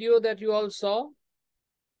last video that you all saw?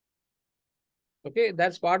 Okay,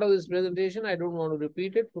 that's part of this presentation. I don't want to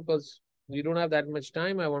repeat it because we don't have that much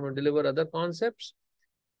time. I want to deliver other concepts.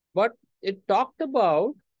 But it talked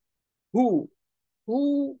about who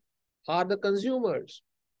are the consumers.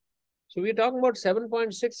 So we're talking about 7.6,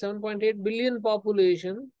 7.8 billion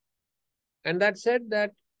population. And that said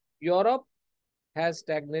that Europe has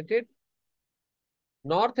stagnated.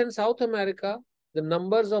 North and South America, the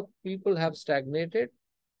numbers of people have stagnated.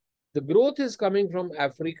 The growth is coming from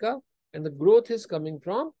Africa and the growth is coming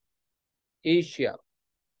from Asia.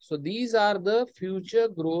 So these are the future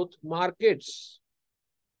growth markets.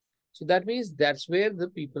 So that means that's where the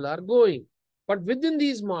people are going. But within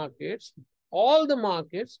these markets, all the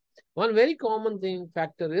markets, one very common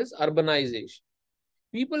factor is urbanization.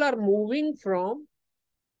 People are moving from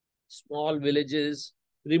small villages,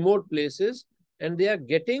 remote places, and they are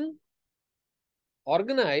getting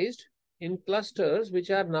organized in clusters, which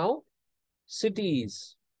are now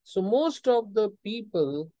cities. So most of the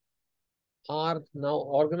people are now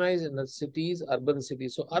organized in the cities, urban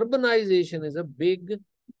cities. So urbanization is a big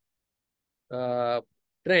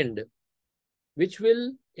trend which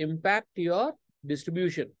will impact your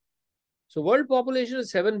distribution. So world population is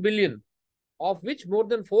 7 billion, of which more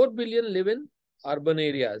than 4 billion live in urban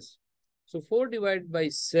areas. So 4 divided by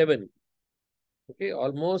 7, okay,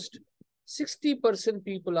 almost 60%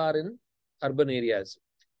 people are in urban areas.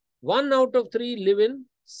 1 out of 3 live in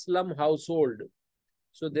slum household.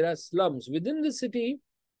 So there are slums within the city.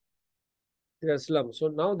 There are slums. So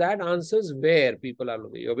now that answers where people are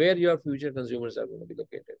located, where your future consumers are going to be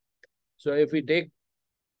located. So if we take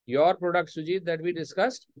your product, Sujit, that we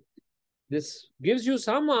discussed, this gives you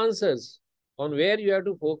some answers on where you have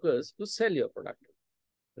to focus to sell your product,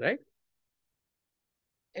 right?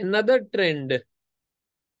 Another trend.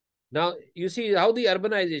 Now, you see how the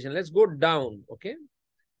urbanization, let's go down, okay?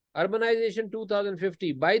 Urbanization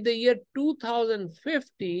 2050. By the year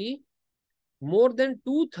 2050, more than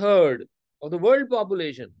 2/3 of the world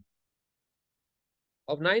population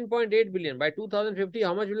of 9.8 billion. By 2050,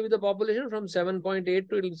 how much will be the population? From 7.8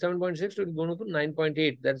 to 7.6 to going to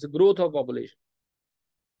 9.8. That's the growth of population.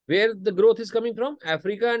 Where the growth is coming from?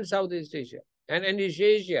 Africa and Southeast Asia. And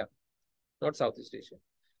Asia, not Southeast Asia.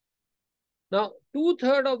 Now,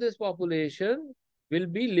 2/3 of this population will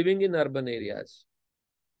be living in urban areas.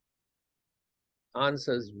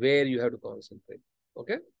 Answers where you have to concentrate.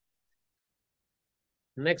 Okay.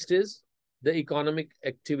 Next is the economic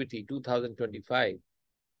activity 2025.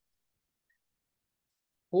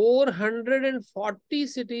 440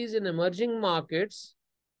 cities in emerging markets.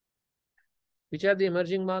 Which are the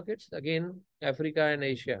emerging markets? Again, Africa and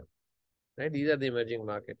Asia. Right? These are the emerging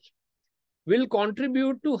markets. Will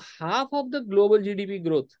contribute to half of the global GDP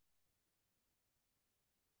growth.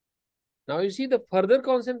 Now you see the further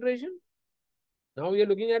concentration. Now we are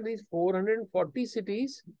looking at these 440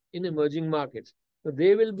 cities in emerging markets. So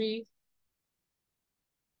they will be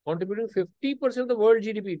contributing 50% of the world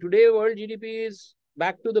GDP. Today, world GDP is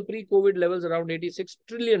back to the pre-COVID levels, around $86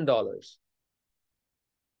 trillion,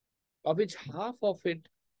 of which half of it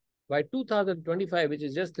by 2025, which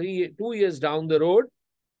is just 2 years down the road,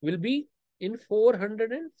 will be in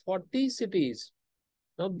 440 cities.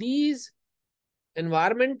 Now, these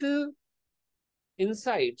environmental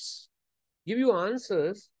insights give you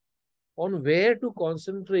answers on where to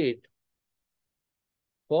concentrate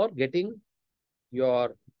for getting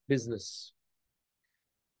your business.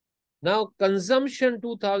 Now, consumption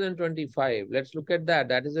 2025, let's look at that.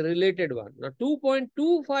 That is a related one. Now,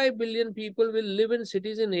 2.25 billion people will live in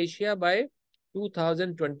cities in Asia by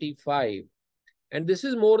 2025. And this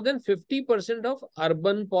is more than 50% of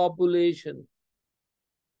urban population.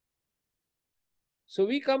 So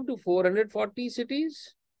we come to 440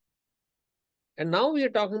 cities. And now we are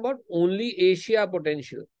talking about only Asia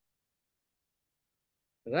potential.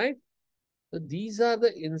 Right? So these are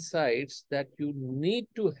the insights that you need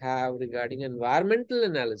to have regarding environmental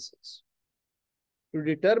analysis to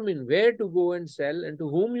determine where to go and sell and to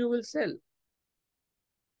whom you will sell.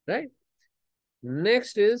 Right?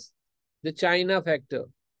 Next is the China factor.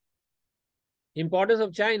 Importance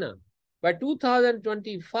of China. By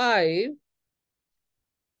 2025,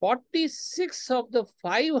 46 of the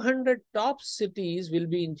 500 top cities will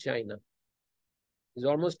be in China. It's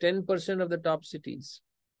almost 10% of the top cities.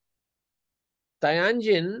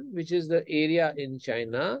 Tianjin, which is the area in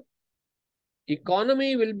China,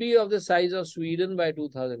 economy will be of the size of Sweden by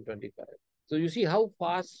 2025. So you see how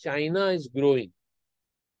fast China is growing,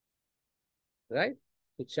 right?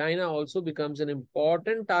 So China also becomes an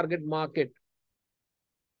important target market.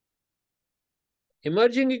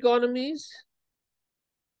 Emerging economies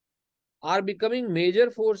are becoming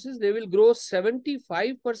major forces. They will grow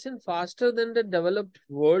 75% faster than the developed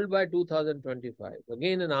world by 2025.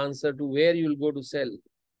 Again, an answer to where you will go to sell.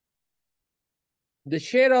 The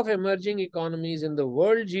share of emerging economies in the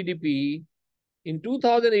world GDP in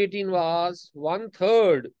 2018 was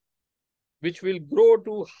 1/3, which will grow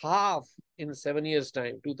to half in 7 years'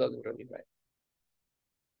 time, 2025.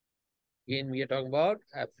 Again, we are talking about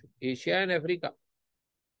Asia and Africa.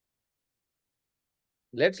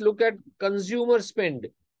 Let's look at consumer spend.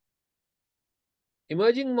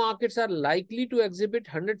 Emerging markets are likely to exhibit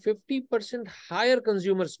 150% higher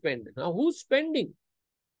consumer spend. Now, who's spending?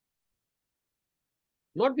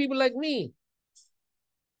 Not people like me.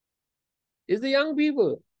 It's the young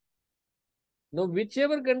people. Now,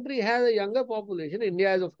 whichever country has a younger population,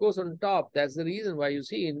 India is, of course, on top. That's the reason why you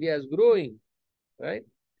see India is growing, right?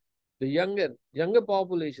 The younger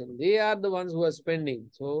population, they are the ones who are spending.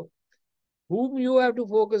 So, whom you have to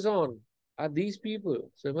focus on are these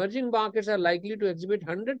people. So emerging markets are likely to exhibit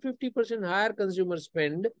 150% higher consumer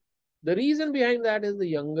spend. The reason behind that is the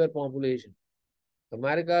younger population.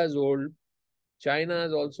 America is old. China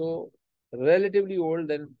is also relatively old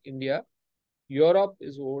than India. Europe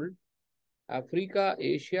is old. Africa,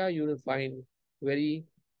 Asia, you will find the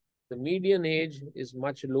median age is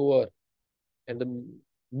much lower and the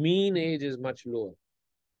mean age is much lower.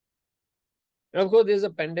 And of course, there's a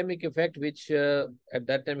pandemic effect, which at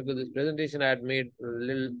that time, because this presentation I had made a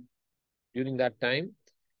little during that time,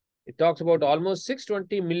 it talks about almost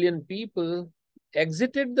 620 million people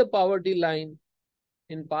exited the poverty line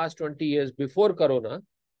in past 20 years before Corona.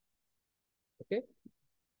 Okay.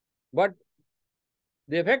 But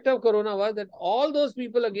the effect of Corona was that all those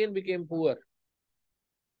people again became poor.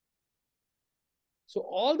 So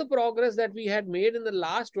all the progress that we had made in the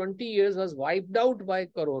last 20 years was wiped out by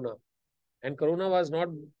Corona. And Corona was not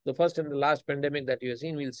the first and the last pandemic that you have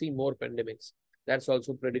seen. We'll see more pandemics. That's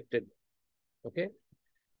also predicted. Okay.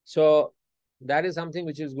 So that is something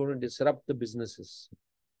which is going to disrupt the businesses.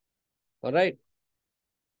 All right.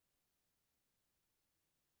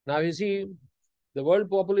 Now you see the world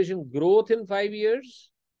population growth in 5 years.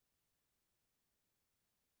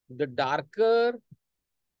 The darkest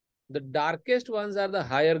ones are the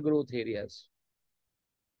higher growth areas.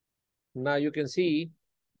 Now you can see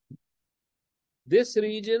this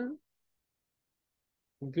region,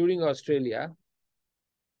 including Australia,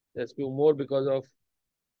 that's more because of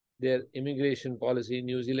their immigration policy,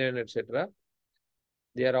 New Zealand, etc.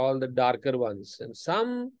 They are all the darker ones. And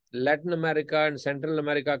some Latin America and Central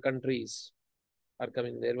America countries are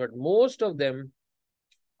coming there, but most of them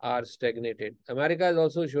are stagnated. America is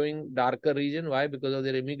also showing darker region. Why? Because of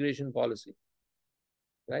their immigration policy,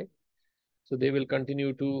 right? So they will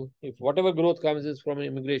continue to, if whatever growth comes is from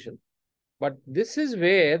immigration. But this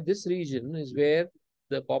region is where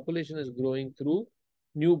the population is growing through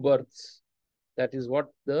new births. That is what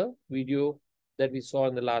the video that we saw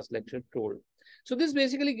in the last lecture told. So this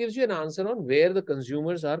basically gives you an answer on where the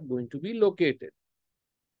consumers are going to be located.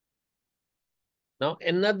 Now,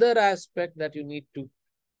 another aspect that you need to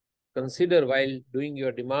consider while doing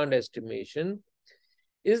your demand estimation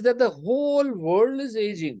is that the whole world is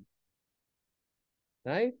aging,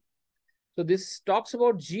 right? So this talks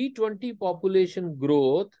about G20 population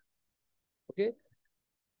growth, okay?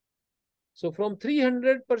 So from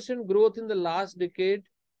 300% growth in the last decade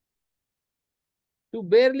to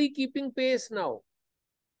barely keeping pace now.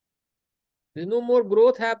 There's no more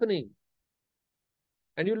growth happening.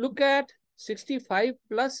 And you look at 65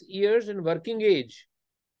 plus years in working age,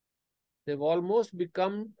 they've almost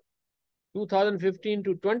become 2015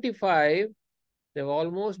 to 25, they've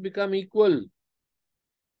almost become equal.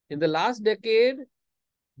 In the last decade,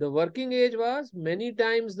 the working age was many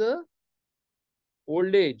times the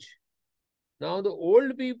old age. Now the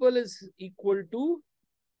old people is equal to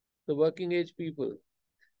the working age people.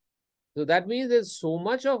 So that means there's so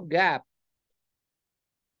much of gap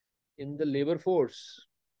in the labor force,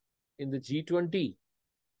 in the G20.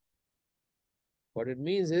 What it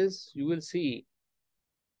means is, you will see,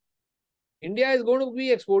 India is going to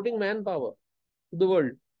be exporting manpower to the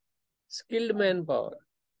world, skilled manpower.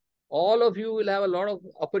 All of you will have a lot of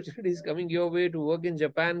opportunities coming your way to work in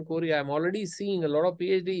Japan, Korea. I'm already seeing a lot of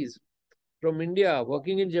PhDs from India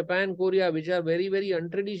working in Japan, Korea, which are very, very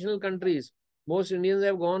untraditional countries. Most Indians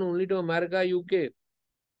have gone only to America, UK,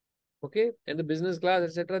 okay, and the business class,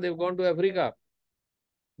 etc. They've gone to Africa,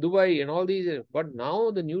 Dubai, and all these. But now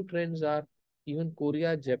the new trends are even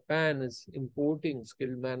Korea, Japan is importing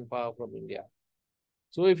skilled manpower from India.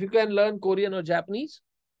 So if you can learn Korean or Japanese,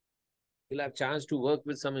 you'll have a chance to work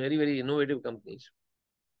with some very, very innovative companies.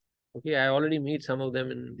 Okay, I already meet some of them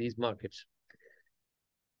in these markets.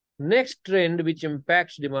 Next trend which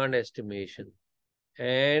impacts demand estimation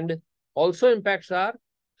and also impacts our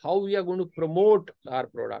how we are going to promote our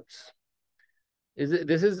products.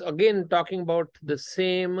 This is again talking about the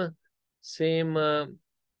same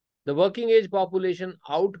the working age population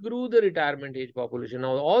outgrew the retirement age population.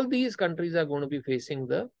 Now, all these countries are going to be facing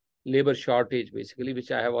the labor shortage, basically,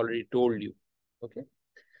 which I have already told you. Okay.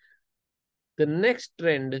 The next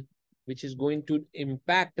trend, which is going to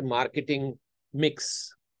impact marketing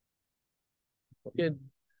mix, okay,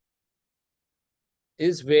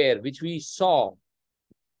 is which we saw,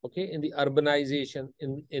 okay, in the urbanization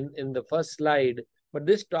in the first slide, but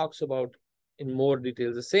this talks about in more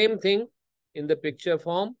detail. The same thing in the picture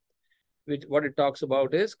form, which what it talks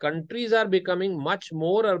about is countries are becoming much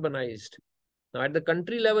more urbanized. Now, at the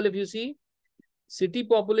country level, if you see, city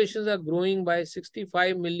populations are growing by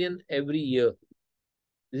 65 million every year.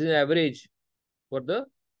 This is average for the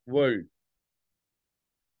world.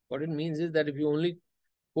 What it means is that if you only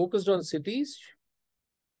focused on cities,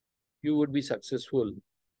 you would be successful.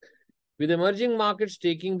 With emerging markets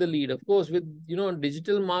taking the lead, of course, with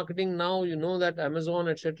digital marketing now, that Amazon,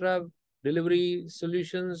 etc., delivery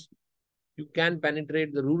solutions, you can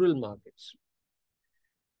penetrate the rural markets.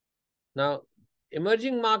 Now,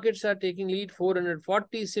 emerging markets are taking lead,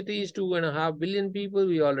 440 cities, 2.5 billion people.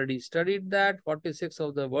 We already studied that. 46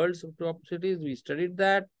 of the world's top cities, we studied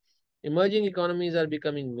that. Emerging economies are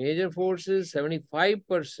becoming major forces,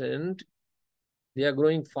 75%. They are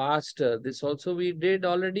growing faster. This also we did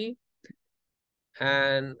already.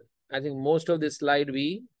 And I think most of this slide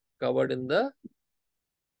we covered in the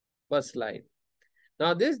first slide.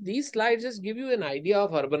 Now, these slides just give you an idea of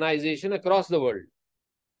urbanization across the world.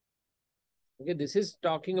 Okay, this is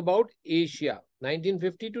talking about Asia,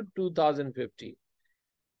 1950 to 2050.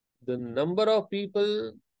 The number of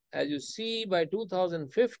people, as you see, by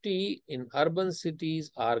 2050 in urban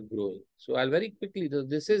cities are growing. So I'll very quickly,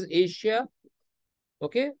 this is Asia.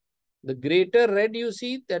 Okay, the greater red you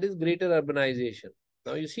see, that is greater urbanization.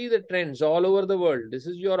 Now you see the trends all over the world. This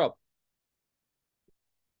is Europe.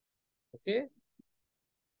 Okay.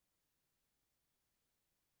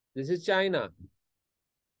 This is China.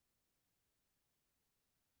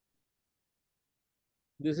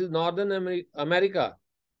 This is Northern America.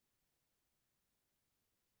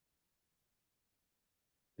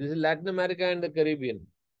 This is Latin America and the Caribbean.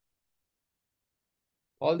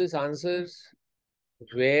 All these answers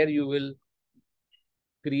where you will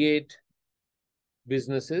create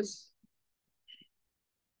businesses.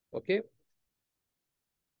 Okay.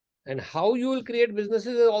 And how you will create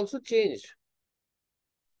businesses has also changed.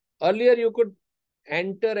 Earlier, you could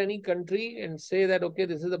enter any country and say that, okay,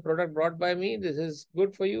 this is the product brought by me. This is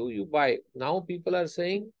good for you. You buy. Now people are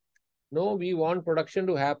saying, no, we want production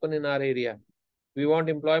to happen in our area. We want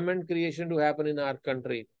employment creation to happen in our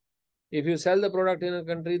country. If you sell the product in a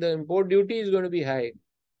country, the import duty is going to be high.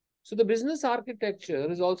 So the business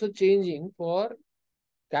architecture is also changing for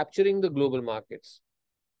capturing the global markets.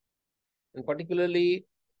 And particularly,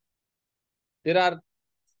 there are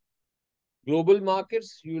global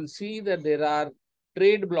markets, you will see that there are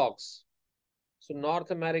trade blocks. So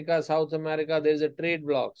North America, South America, there's a trade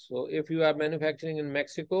block. So if you are manufacturing in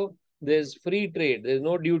Mexico, there's free trade, there's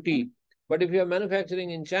no duty. But if you are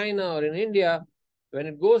manufacturing in China or in India, when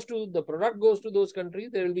it goes to, the product goes to those countries,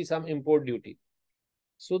 there will be some import duty.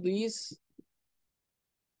 So these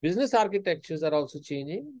business architectures are also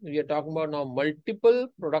changing. We are talking about now multiple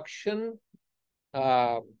production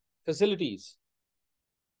facilities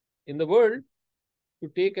in the world to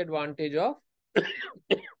take advantage of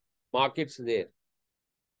markets there.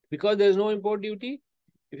 Because there is no import duty,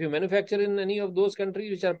 if you manufacture in any of those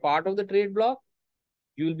countries which are part of the trade bloc,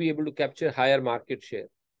 you will be able to capture higher market share.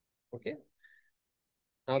 Okay.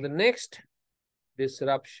 Now, the next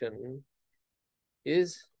disruption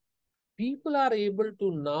is people are able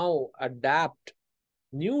to now adapt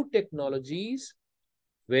new technologies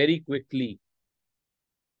very quickly.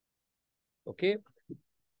 Okay.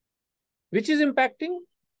 Which is impacting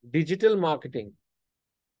digital marketing.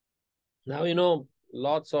 Now, you know,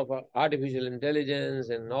 lots of artificial intelligence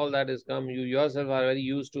and all that has come. You yourself are very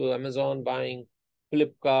used to Amazon buying,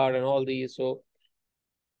 Flipkart and all these. So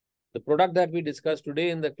the product that we discussed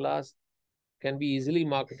today in the class can be easily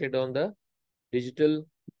marketed on the digital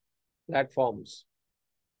platforms,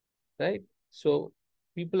 right? So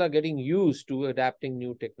people are getting used to adapting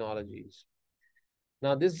new technologies.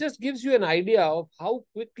 Now, this just gives you an idea of how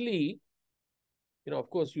quickly, you know, of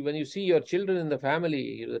course, when you see your children in the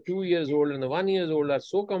family, the 2 years old and the 1 year old are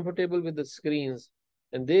so comfortable with the screens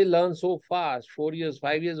and they learn so fast, 4 years,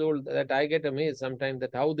 5 years old, that I get amazed sometimes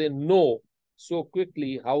that how they know so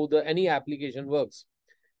quickly how any application works.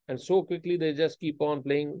 And so quickly they just keep on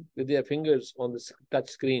playing with their fingers on the touch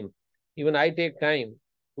screen. Even I take time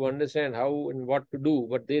to understand how and what to do,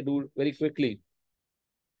 but they do very quickly.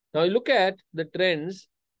 Now you look at the trends.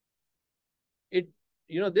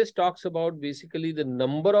 This talks about basically the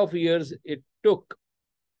number of years it took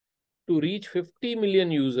to reach 50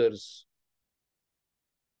 million users.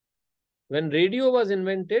 When radio was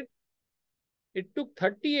invented, it took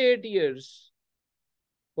 38 years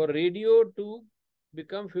for radio to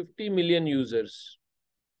become 50 million users.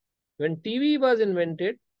 When TV was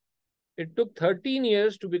invented, it took 13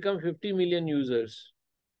 years to become 50 million users.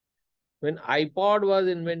 When iPod was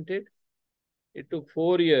invented, it took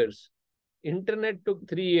 4 years. Internet took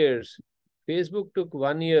 3 years. Facebook took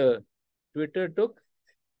 1 year. Twitter took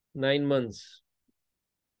 9 months.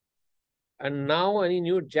 And now any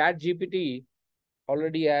new chat GPT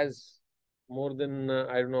already has more than,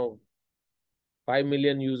 5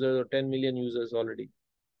 million users or 10 million users already.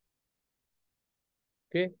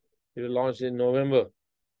 Okay. It was launched in November.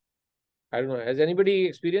 I don't know. Has anybody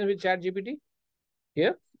experienced with chat GPT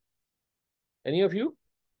here? Any of you?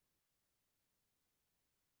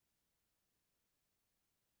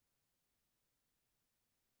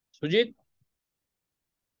 Sujit?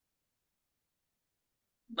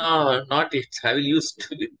 No, not yet. I will use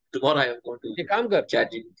tomorrow. I am going to एक काम कर,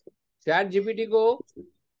 chat GPT. chat GPT को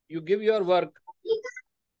you give your work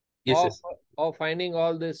Yes. of finding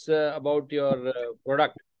all this about your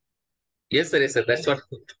product Yes, sir. Yes, sir. That's what.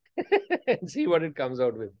 and see what it comes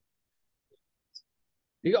out with.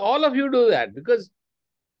 Because all of you do that because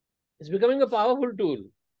it's becoming a powerful tool.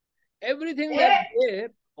 Everything that's there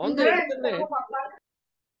on the internet,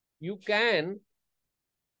 you can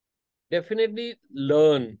definitely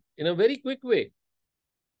learn in a very quick way.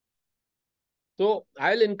 So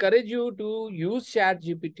I'll encourage you to use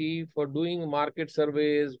ChatGPT for doing market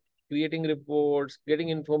surveys, creating reports, getting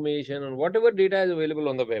information on whatever data is available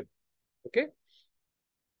on the web. Okay.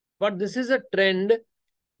 But this is a trend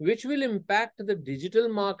which will impact the digital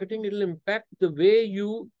marketing. It will impact the way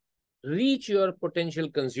you reach your potential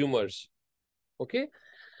consumers. Okay.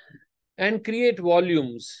 And create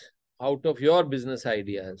volumes out of your business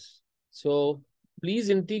ideas. So please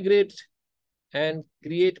integrate and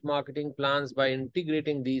create marketing plans by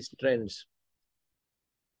integrating these trends.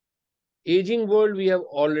 Aging world, we have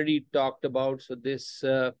already talked about. So this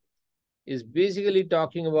is basically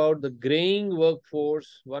talking about the graying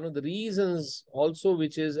workforce. One of the reasons also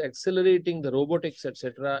which is accelerating the robotics,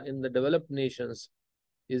 etc., in the developed nations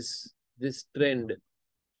is this trend.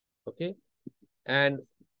 Okay. And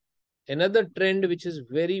another trend which is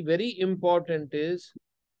very, very important is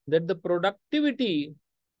that the productivity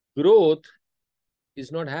growth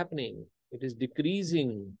is not happening. It is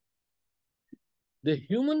decreasing. The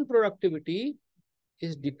human productivity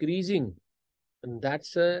is decreasing. And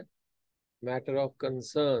that's a matter of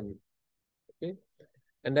concern. Okay.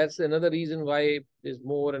 And that's another reason why there's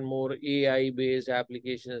more and more AI-based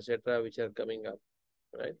applications, etc., which are coming up,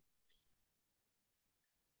 right?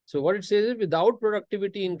 So what it says is, without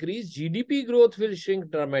productivity increase, GDP growth will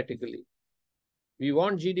shrink dramatically. We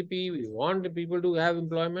want GDP, we want the people to have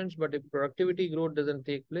employments, but if productivity growth doesn't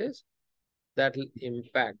take place, that will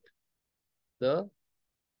impact the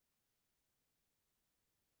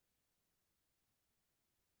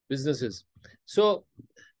businesses. So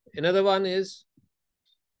another one is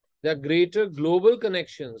the greater global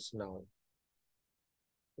connections now.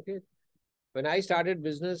 Okay. When I started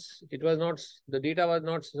business, it was not, the data was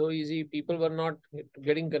not so easy. People were not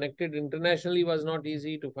getting connected internationally, was not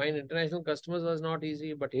easy. To find international customers was not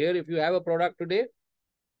easy. But here, if you have a product today,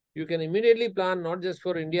 you can immediately plan not just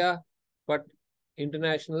for India, but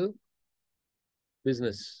international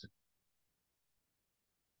business.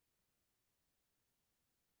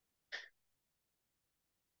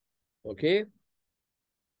 Okay.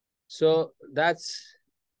 So that's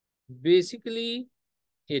basically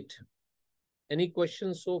it. Any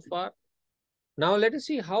questions so far? Now let us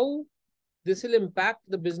see how this will impact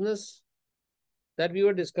the business that we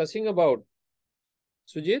were discussing about.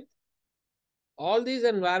 Sujit, all these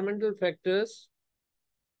environmental factors,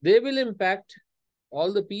 they will impact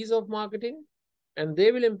all the P's of marketing, and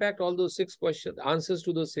they will impact all those 6 questions, answers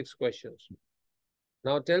to those 6 questions.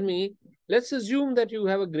 Now tell me, let's assume that you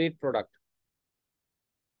have a great product.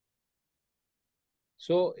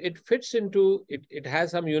 So it fits into, it has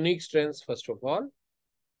some unique strengths, first of all.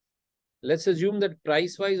 Let's assume that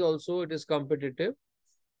price-wise also it is competitive.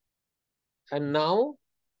 And now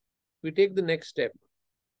we take the next step.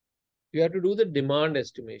 You have to do the demand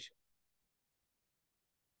estimation.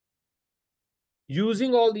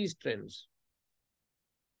 Using all these trends,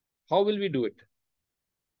 how will we do it?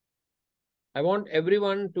 I want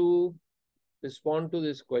everyone to respond to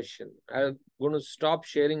this question. I'm going to stop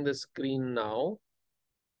sharing the screen now.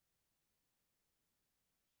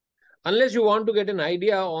 Unless you want to get an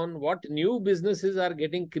idea on what new businesses are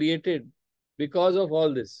getting created because of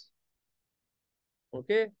all this.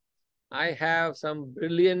 Okay. I have some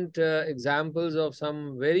brilliant examples of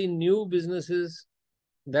some very new businesses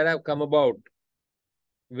that have come about.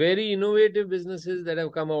 Very innovative businesses that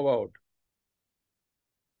have come about.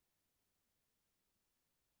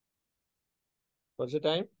 What's the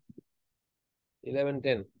time?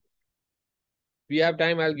 11:10. We have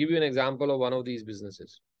time. I'll give you an example of one of these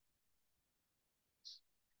businesses.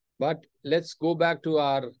 But let's go back to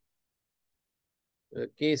our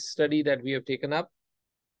case study that we have taken up.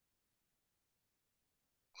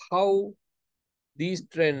 How these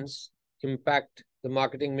trends impact the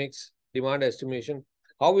marketing mix, demand estimation.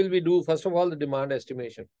 How will we do, first of all, the demand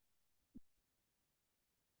estimation?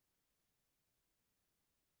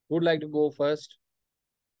 Who would like to go first?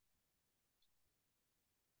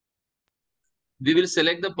 We will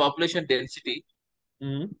select the population density,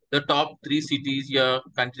 the top 3 cities, your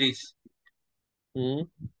countries.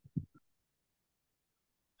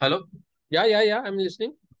 Hello? Yeah, I'm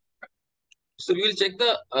listening. So we will check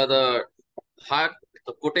the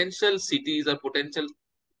potential cities or potential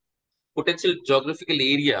geographical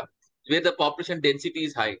area where the population density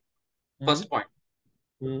is high. First point.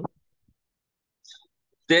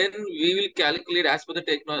 Then we will calculate, as per the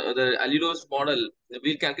Alidos model,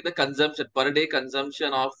 we will calculate the consumption, per day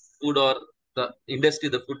consumption of food, or the industry,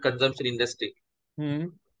 the food consumption industry,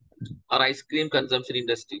 or ice cream consumption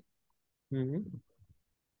industry.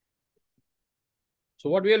 So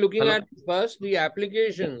what we are looking at first, the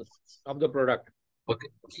applications of the product. Okay.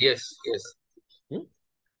 Yes.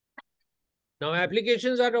 Now,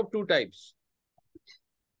 applications are of 2 types.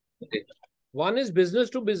 Okay. One is business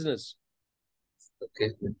to business.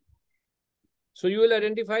 Okay. So you will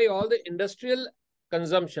identify all the industrial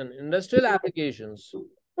consumption, industrial applications,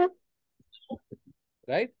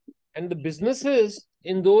 right? And the businesses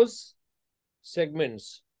in those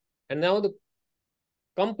segments. And now the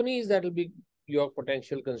companies that will be your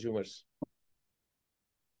potential consumers,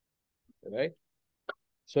 right?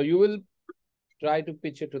 So you will try to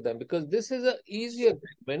pitch it to them, because this is an easier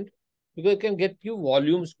segment, because it can get you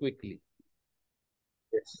volumes quickly.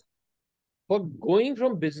 Yes. For going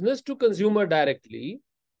from business to consumer directly,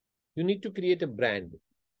 you need to create a brand.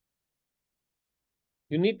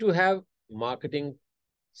 You need to have marketing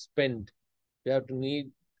spend. You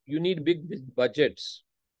need big budgets,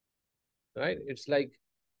 right? It's like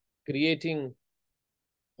creating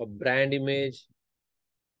a brand image,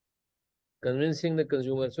 convincing the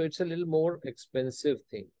consumer. So it's a little more expensive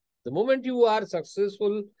thing. The moment you are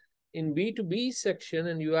successful in B2B section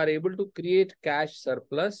and you are able to create cash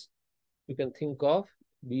surplus, you can think of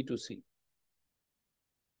B2C.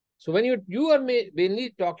 So when you are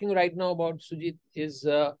mainly talking right now about, Sujit, is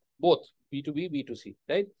both B2B, B2C,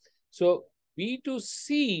 right? So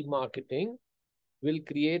B2C marketing will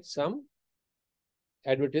create some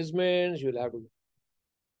advertisements. You'll have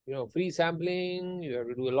to, free sampling. You have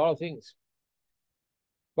to do a lot of things.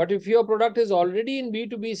 But if your product is already in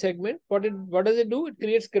B2B segment, what does it do? It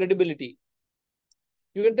creates credibility.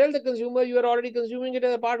 You can tell the consumer you are already consuming it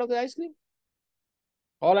as a part of the ice cream.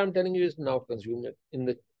 All I'm telling you is now consume it in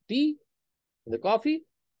the tea, in the coffee.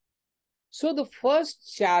 So the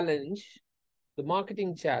first challenge, the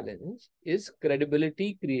marketing challenge, is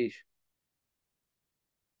credibility creation.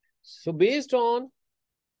 So based on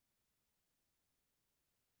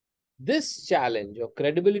this challenge of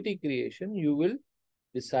credibility creation, you will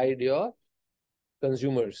decide your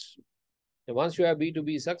consumers. And once you have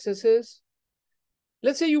B2B successes,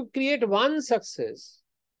 let's say you create one success,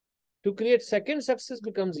 to create second success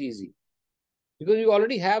becomes easy because you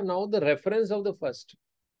already have now the reference of the first.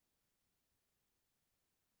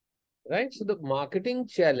 Right? So the marketing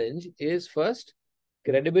challenge is first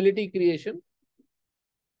credibility creation.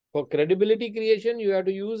 For credibility creation, you have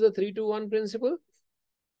to use the 3-2-1 principle.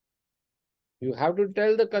 You have to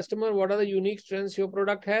tell the customer what are the unique strengths your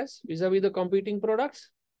product has vis-a-vis the competing products.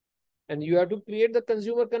 And you have to create the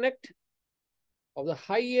consumer connect of the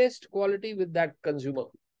highest quality with that consumer.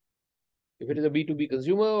 If it is a B2B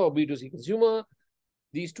consumer or B2C consumer,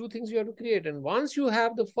 these two things you have to create. And once you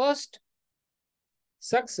have the first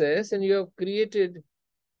success and you have created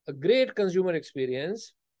a great consumer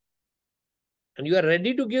experience and you are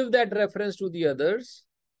ready to give that reference to the others,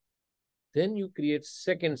 then you create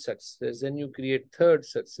second success, then you create third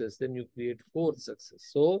success, then you create fourth success.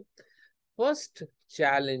 So first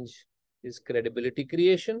challenge is credibility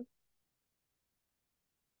creation.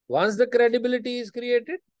 Once the credibility is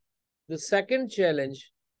created, the second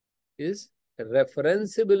challenge is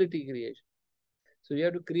referenceability creation. So you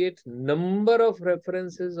have to create number of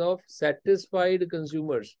references of satisfied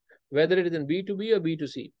consumers, whether it is in B2B or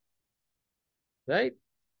B2C, right?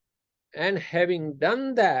 And having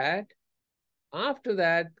done that, after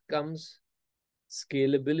that comes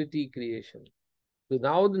scalability creation. So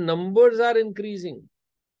now the numbers are increasing.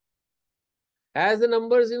 As the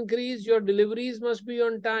numbers increase, your deliveries must be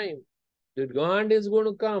on time. The demand is going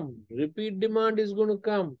to come. Repeat demand is going to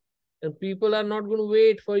come. And people are not going to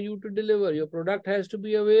wait for you to deliver. Your product has to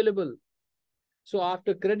be available. So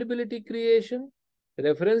after credibility creation,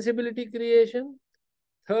 referenceability creation,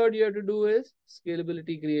 third you have to do is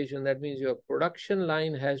scalability creation. That means your production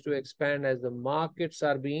line has to expand as the markets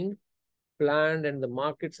are being planned and the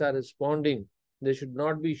markets are responding. There should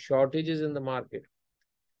not be shortages in the market.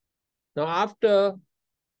 Now, after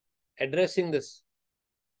addressing this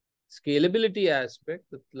scalability aspect,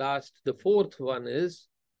 the fourth one is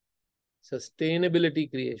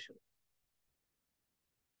sustainability creation.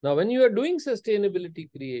 Now, when you are doing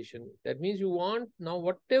sustainability creation, that means you want now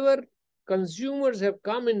whatever consumers have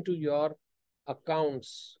come into your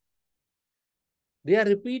accounts, they are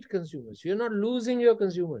repeat consumers. You're not losing your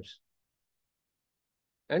consumers.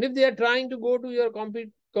 And if they are trying to go to your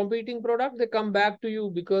competing product, they come back to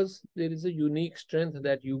you because there is a unique strength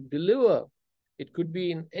that you deliver. It could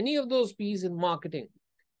be in any of those P's in marketing.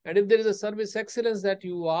 And if there is a service excellence that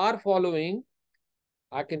you are following,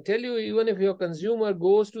 I can tell you, even if your consumer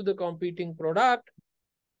goes to the competing product,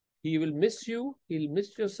 he will miss you, he'll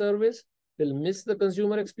miss your service, he'll miss the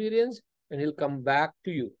consumer experience, and he'll come back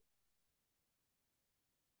to you.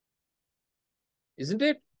 Isn't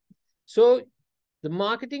it? So the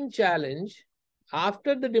marketing challenge,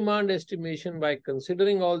 after the demand estimation, by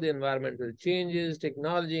considering all the environmental changes,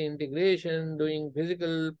 technology integration, doing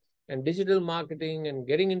physical and digital marketing and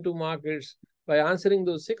getting into markets, by answering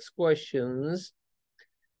those 6 questions,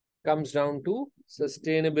 comes down to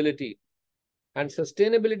sustainability. And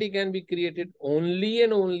sustainability can be created only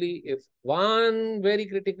and only if one very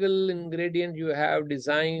critical ingredient you have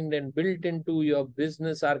designed and built into your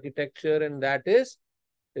business architecture, and that is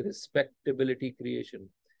respectability creation.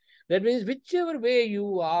 That means whichever way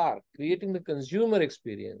you are creating the consumer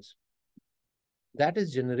experience, that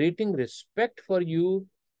is generating respect for you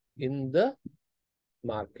in the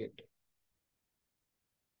market.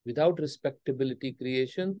 Without respectability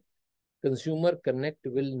creation, consumer connect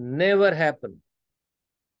will never happen.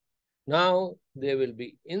 Now, there will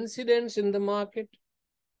be incidents in the market.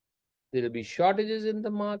 There will be shortages in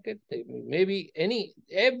the market. There may be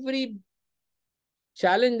every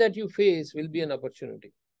challenge that you face will be an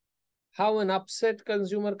opportunity. How an upset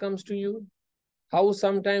consumer comes to you, how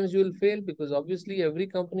sometimes you will fail, because obviously every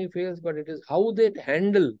company fails, but it is how they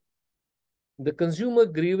handle the consumer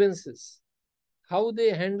grievances, how they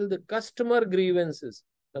handle the customer grievances.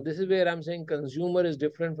 Now, this is where I'm saying consumer is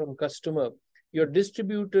different from customer. Your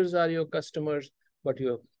distributors are your customers, but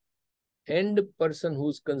your end person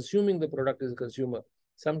who's consuming the product is a consumer.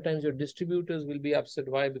 Sometimes your distributors will be upset.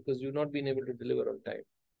 Why? Because you've not been able to deliver on time.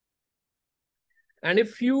 And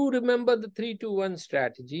if you remember the 3-2-1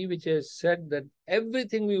 strategy, which has said that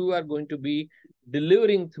everything you are going to be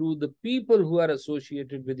delivering through the people who are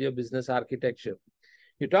associated with your business architecture.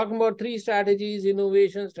 You're talking about 3 strategies: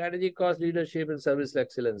 innovation, strategy, cost leadership, and service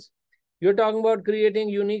excellence. You're talking about creating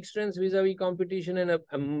unique strengths vis-a-vis competition and an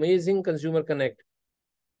amazing consumer connect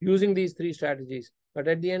using these 3 strategies. But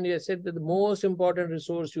at the end, you said that the most important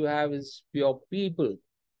resource you have is your people.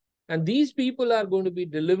 And these people are going to be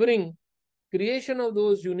delivering creation of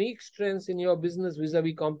those unique strengths in your business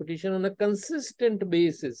vis-a-vis competition on a consistent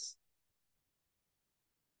basis,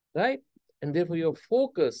 right? And therefore, your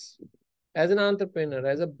focus as an entrepreneur,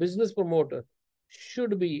 as a business promoter,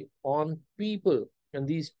 should be on people. And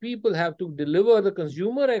these people have to deliver the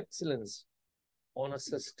consumer excellence on a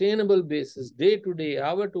sustainable basis, day to day,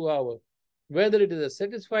 hour to hour, whether it is a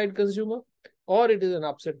satisfied consumer or it is an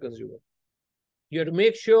upset consumer. You have to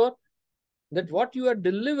make sure that what you are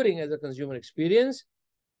delivering as a consumer experience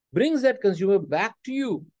brings that consumer back to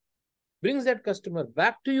you, brings that customer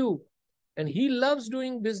back to you, and he loves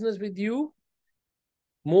doing business with you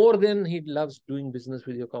more than he loves doing business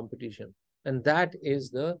with your competition. And that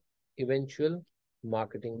is the eventual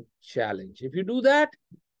marketing challenge. If you do that,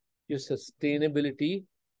 your sustainability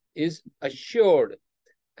is assured.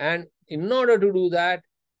 And in order to do that,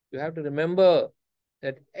 you have to remember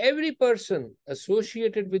that every person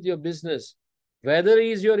associated with your business, whether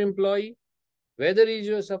he is your employee, whether he is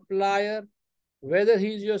your supplier, whether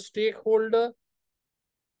he is your stakeholder,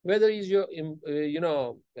 whether he is your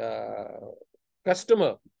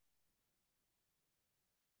customer,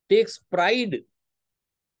 takes pride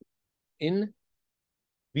in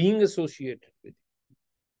being associated with you.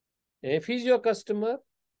 And if he's your customer,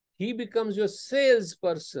 he becomes your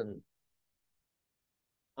salesperson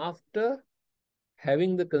after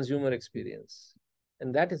having the consumer experience.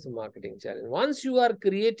 And that is the marketing challenge. Once you are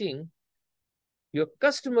creating your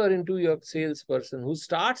customer into your salesperson who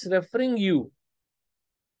starts referring you,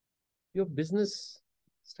 your business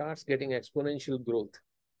starts getting exponential growth.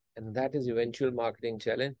 And that is eventual marketing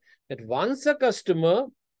challenge. That once a customer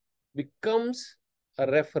becomes a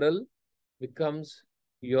referral, becomes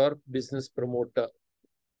your business promoter,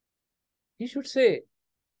 he should say,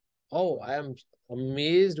 oh, I am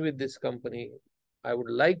amazed with this company. I would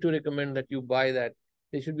like to recommend that you buy that.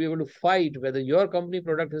 They should be able to fight whether your company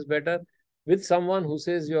product is better with someone who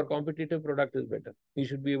says your competitive product is better. He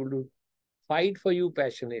should be able to fight for you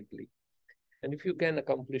passionately. And if you can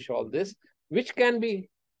accomplish all this, which can be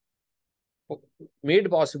made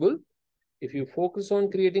possible if you focus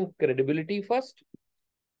on creating credibility first,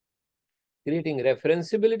 creating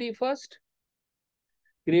referenceability first,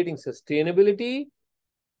 creating sustainability,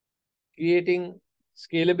 creating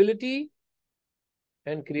scalability,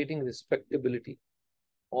 and creating respectability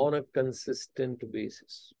on a consistent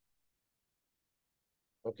basis.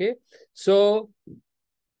 Okay, so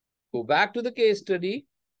go back to the case study.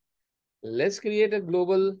 Let's create a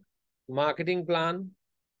global marketing plan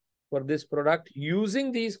for this product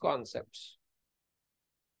using these concepts.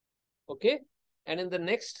 Okay, and in the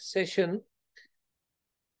next session,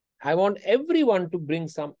 I want everyone to bring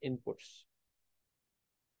some inputs.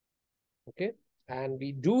 Okay, and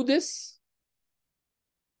we do this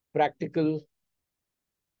practical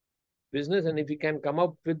business, and if we can come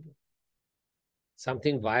up with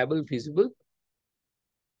something viable, feasible,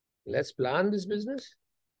 let's plan this business.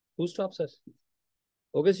 Who stops us?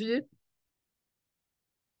 Okay, Sujit?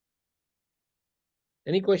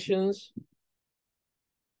 Any questions?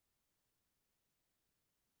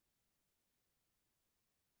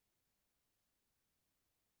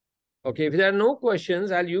 Okay, if there are no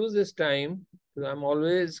questions, I'll use this time, because I'm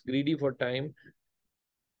always greedy for time.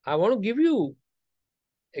 I want to give you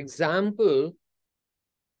example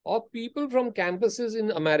of people from campuses in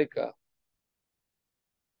America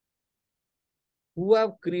who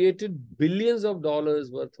have created billions of dollars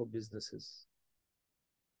worth of businesses.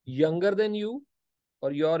 Younger than you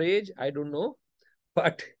or your age, I don't know,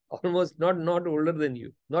 but almost not older than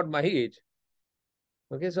you, not my age.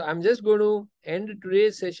 Okay, so I'm just going to end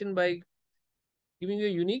today's session by giving you a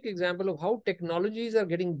unique example of how technologies are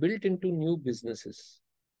getting built into new businesses.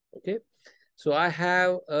 Okay, so I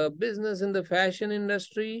have a business in the fashion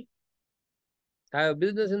industry. I have a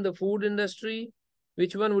business in the food industry.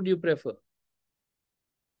 Which one would you prefer?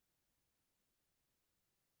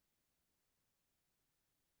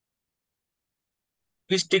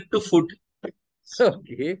 We stick to food.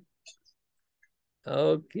 Okay.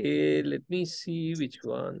 Okay, let me see which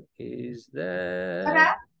one is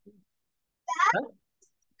that. Huh?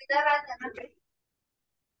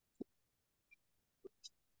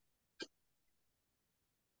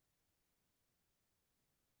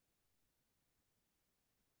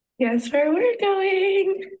 Guess where we're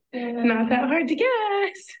going? Not that hard to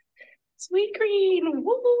guess. Sweet Green,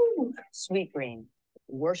 woo! Sweet Green,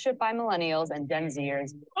 worshipped by millennials and Gen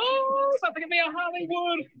Zers. Oh, something to be a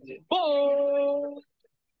Hollywood. Oh!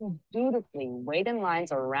 Who dutifully wait in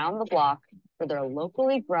lines around the block for their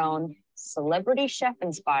locally grown, celebrity chef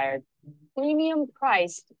inspired, premium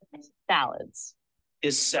priced salads.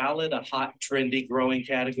 Is salad a hot, trendy, growing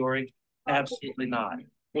category? Absolutely not.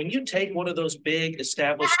 When you take one of those big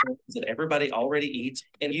established things that everybody already eats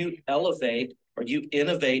and you elevate or you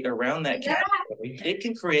innovate around that category, it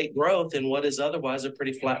can create growth in what is otherwise a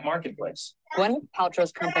pretty flat marketplace. Gwyneth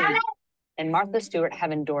Paltrow's company and Martha Stewart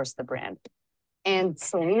have endorsed the brand. And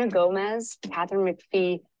Selena Gomez, Catherine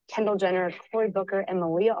McPhee, Kendall Jenner, Cory Booker, and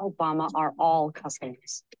Malia Obama are all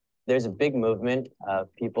customers. There's a big movement of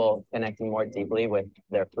people connecting more deeply with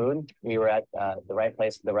their food. We were at the right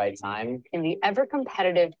place at the right time. In the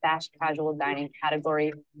ever-competitive fast casual dining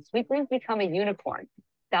category, Sweet Green's become a unicorn,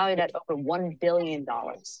 valued at over $1 billion.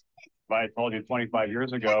 If I had told you 25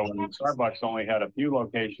 years ago when Starbucks only had a few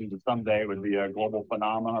locations that someday it would be a global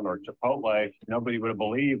phenomenon, or Chipotle, nobody would have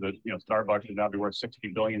believed that Starbucks would now be worth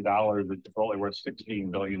 $60 billion and Chipotle worth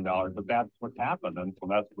 $16 billion. But that's what's happened, and so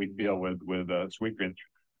that's what we feel with Sweet Green.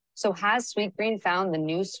 So has Sweet Green found the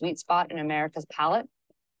new sweet spot in America's palate?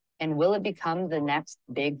 And will it become the next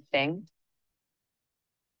big thing?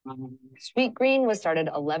 Sweet Green was started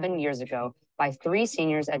 11 years ago by 3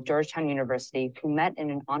 seniors at Georgetown University who met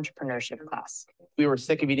in an entrepreneurship class. We were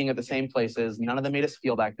sick of eating at the same places. None of them made us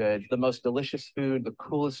feel that good. The most delicious food, the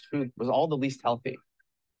coolest food was all the least healthy.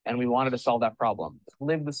 And we wanted to solve that problem.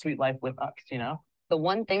 Live the sweet life with us, The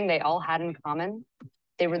one thing they all had in common,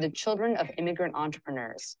 they were the children of immigrant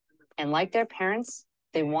entrepreneurs. And like their parents,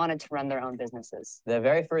 they wanted to run their own businesses. The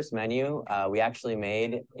very first menu we actually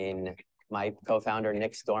made in my co-founder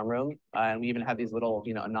Nick's dorm room. And we even had these little,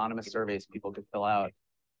 anonymous surveys people could fill out.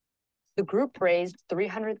 The group raised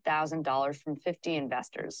 $300,000 from 50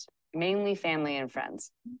 investors, mainly family and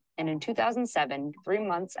friends. And in 2007, 3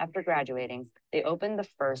 months after graduating, they opened the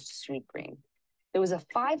first Sweet Green. It was a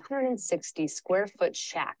 560 square foot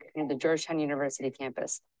shack near the Georgetown University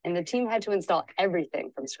campus, and the team had to install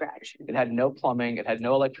everything from scratch. It had no plumbing, it had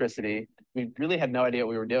no electricity. We really had no idea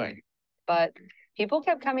what we were doing. But people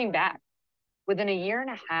kept coming back. Within a year and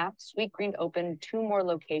a half, Sweet Green opened 2 more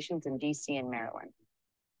locations in DC and Maryland.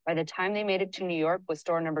 By the time they made it to New York with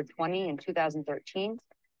store number 20 in 2013,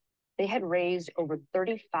 they had raised over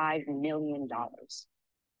 $35 million.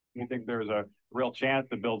 You think there's a real chance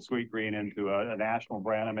to build Sweet Green into a national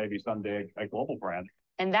brand and maybe someday a global brand?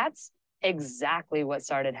 And that's exactly what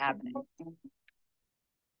started happening.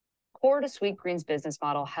 Core to Sweet Green's business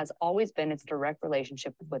model has always been its direct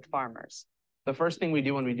relationship with farmers. The first thing we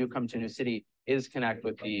do when we do come to a new city is connect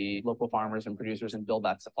with the local farmers and producers and build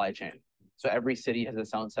that supply chain. So every city has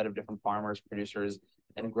its own set of different farmers, producers,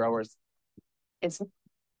 and growers.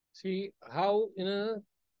 See how in a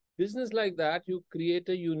business like that, you create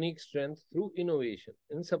a unique strength through innovation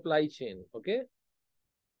in supply chain, okay?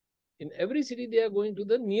 In every city, they are going to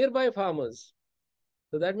the nearby farmers.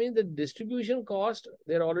 So that means the distribution cost,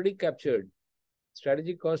 they're already captured.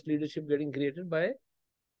 Strategic cost leadership getting created by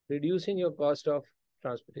reducing your cost of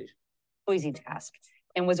transportation. Easy task,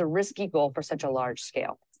 and was a risky goal for such a large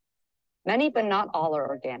scale. Many, but not all, are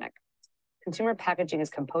organic. Consumer packaging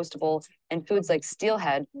is compostable, and foods like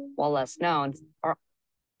steelhead, while less known, are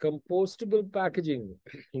compostable packaging,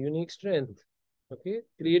 unique strength, okay?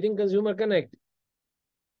 Creating consumer connect,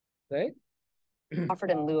 right?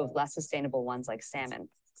 offered in lieu of less sustainable ones like salmon.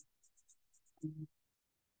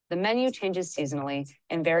 The menu changes seasonally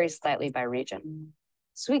and varies slightly by region.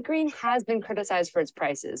 Sweet Green has been criticized for its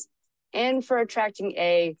prices and for attracting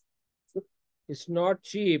a... It's not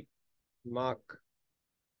cheap, Mark.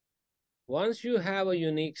 Once you have a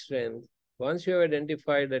unique strength, once you have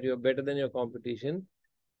identified that you're better than your competition,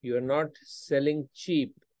 you're not selling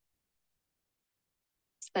cheap.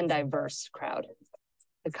 ...than diverse crowd.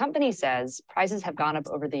 The company says prices have gone up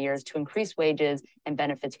over the years to increase wages and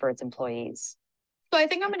benefits for its employees. So I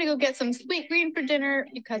think I'm gonna go get some Sweet Green for dinner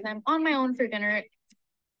because I'm on my own for dinner.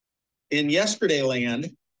 In yesterday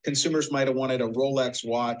land, consumers might have wanted a Rolex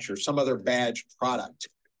watch or some other badge product.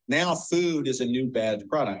 Now food is a new badge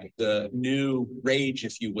product, the new rage,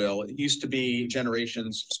 if you will. It used to be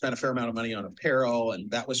generations spent a fair amount of money on apparel, and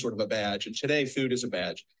that was sort of a badge. And today food is a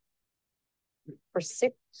badge.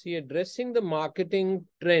 addressing the marketing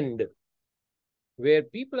trend where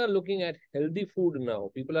people are looking at healthy food now.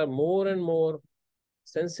 People are more and more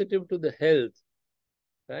sensitive to the health,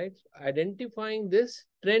 right? Identifying this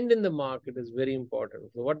trend in the market is very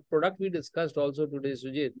important. So what product we discussed also today,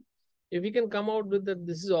 Sujit, if we can come out with that,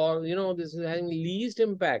 this is all, this is having least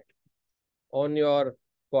impact on your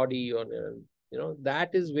body, on your,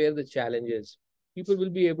 that is where the challenge is. People will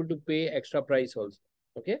be able to pay extra price also.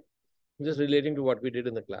 Okay. Just relating to what we did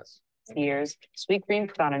in the class. Years, Sweetgreen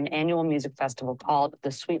put on an annual music festival called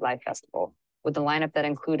the Sweet Life Festival, with a lineup that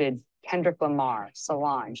included Kendrick Lamar,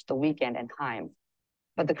 Solange, The Weeknd, and Haim.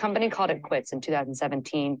 But the company called it quits in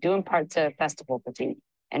 2017, due in part to festival fatigue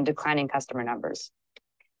and declining customer numbers.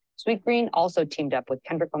 Sweetgreen also teamed up with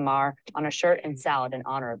Kendrick Lamar on a shirt and salad in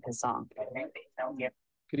honor of his song.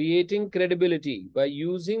 Creating credibility by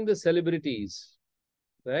using the celebrities,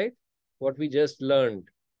 right? What we just learned.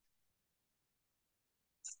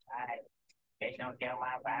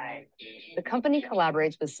 The company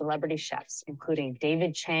collaborates with celebrity chefs, including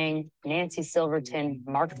David Chang, Nancy Silverton,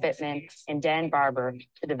 Mark Bittman, and Dan Barber,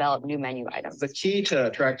 to develop new menu items. The key to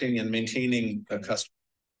attracting and maintaining a customer.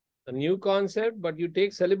 A new concept, but you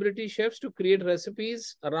take celebrity chefs to create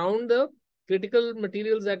recipes around the critical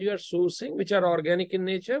materials that you are sourcing, which are organic in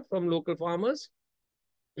nature from local farmers.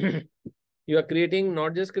 You are creating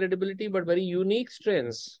not just credibility, but very unique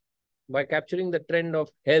strengths by capturing the trend of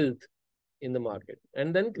health in the market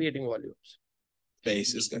and then creating volumes.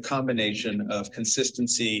 Base is a combination of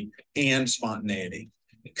consistency and spontaneity.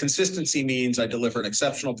 Consistency means I deliver an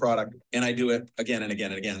exceptional product and I do it again and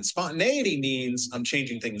again and again. Spontaneity means I'm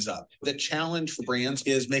changing things up. The challenge for brands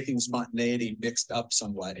is making spontaneity mixed up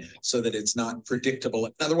somewhat so that it's not predictable.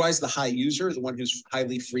 Otherwise, the high user, the one who's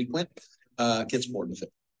highly frequent, gets bored with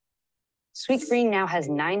it. Sweetgreen now has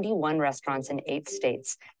 91 restaurants in 8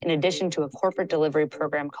 states, in addition to a corporate delivery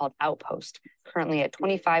program called Outpost, currently at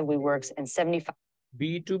 25 WeWorks and 75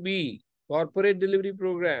 B2B, corporate delivery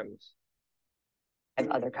programs.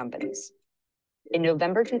 Other companies. In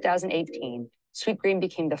November 2018, Sweetgreen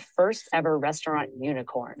became the first ever restaurant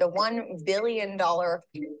unicorn. The $1 billion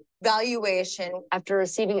valuation. After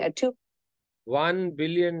receiving a $1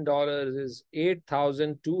 billion is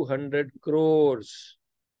 8,200 crores.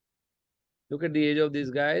 Look at the age of these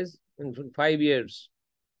guys in 5 years.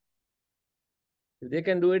 If they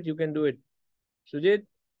can do it, you can do it. Sujit?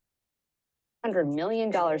 $100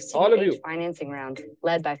 million seed financing round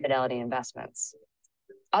led by Fidelity Investments.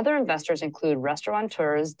 Other investors include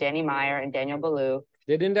restaurateurs Danny Meyer and Daniel Boulou.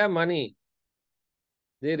 They didn't have money.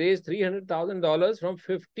 They raised $300,000 from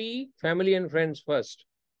 50 family and friends first.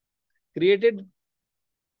 Created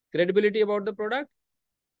credibility about the product,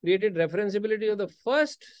 created referenceability of the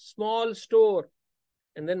first small store,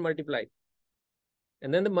 and then multiplied.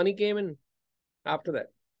 And then the money came in after that.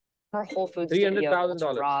 Former Whole Foods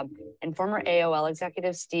 $300,000. Rob and former AOL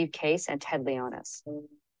executive Steve Case and Ted Leonis.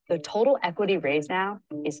 The total equity raised now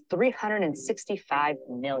is $365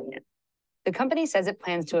 million. The company says it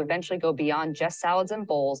plans to eventually go beyond just salads and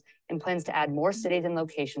bowls and plans to add more cities and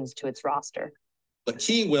locations to its roster. The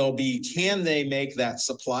key will be, can they make that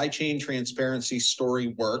supply chain transparency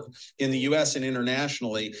story work in the US and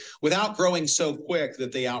internationally without growing so quick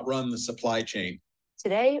that they outrun the supply chain?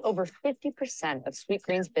 Today, over 50% of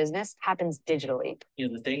Sweetgreen's business happens digitally.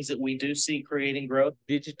 The things that we do see creating growth.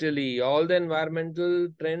 Digitally, all the environmental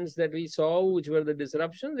trends that we saw, which were the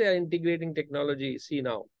disruptions, they are integrating technology. See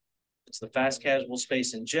now. It's the fast casual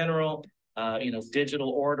space in general, digital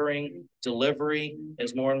ordering, delivery,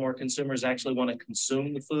 as more and more consumers actually want to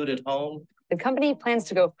consume the food at home. The company plans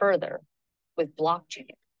to go further with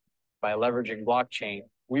blockchain. By leveraging blockchain,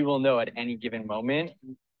 we will know at any given moment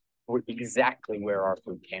exactly where our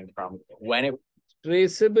food came from, when it...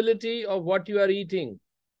 Traceability of what you are eating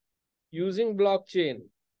using blockchain,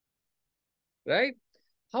 right?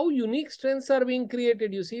 How unique strengths are being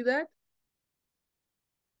created. You see that?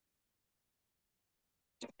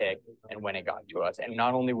 And when it got to us. And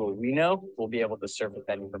not only will we know, we'll be able to surface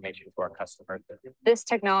that information to our customers. This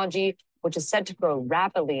technology, which is set to grow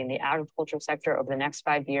rapidly in the agriculture sector over the next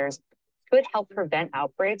 5 years, could help prevent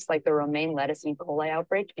outbreaks like the romaine lettuce E. coli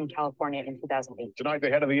outbreak in California in 2008. Tonight, the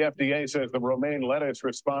head of the FDA says the romaine lettuce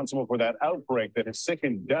responsible for that outbreak that has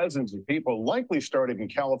sickened dozens of people, likely started in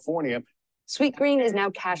California. Sweetgreen is now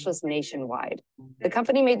cashless nationwide. The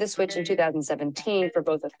company made the switch in 2017 for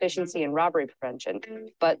both efficiency and robbery prevention,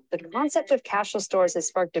 but the concept of cashless stores has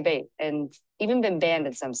sparked debate and even been banned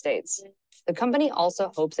in some states. The company also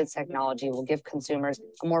hopes its technology will give consumers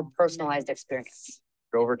a more personalized experience.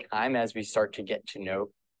 Over time, as we start to get to know.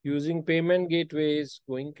 Using payment gateways,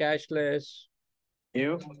 going cashless,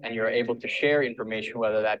 you, and you're able to share information,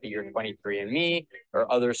 whether that be your 23andMe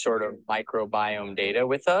or other sort of microbiome data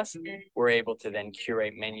with us. We're able to then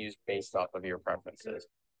curate menus based off of your preferences.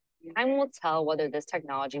 Time will tell whether this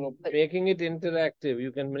technology will put... Making it interactive.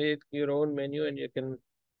 You can make your own menu and you can...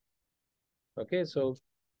 Okay, so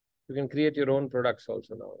you can create your own products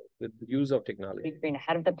also now with the use of technology. Being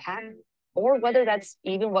ahead of the pack, or whether that's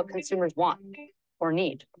even what consumers want or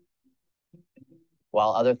need.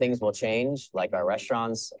 While other things will change, like our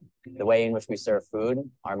restaurants, the way in which we serve food,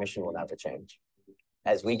 our mission will never change.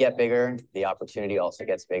 As we get bigger, the opportunity also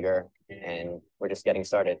gets bigger, and we're just getting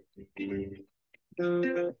started.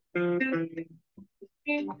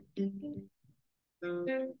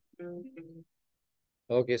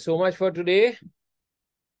 Okay, so much for today.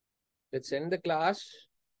 Let's end the class.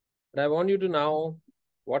 But I want you to now,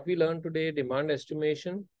 what we learned today, demand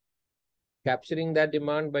estimation, capturing that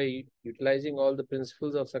demand by utilizing all the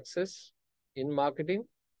principles of success in marketing,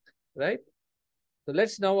 right? So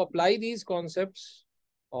let's now apply these concepts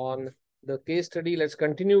on the case study. Let's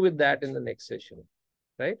continue with that in the next session,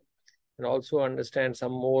 right? And also understand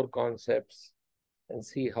some more concepts and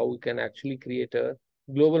see how we can actually create a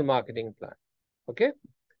global marketing plan. Okay?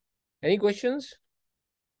 Any questions?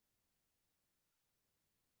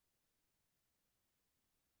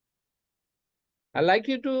 I'd like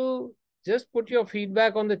you to just put your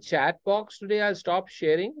feedback on the chat box today. I'll stop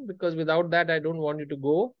sharing because without that, I don't want you to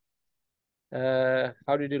go.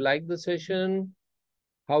 How did you like the session?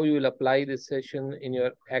 How you will apply this session in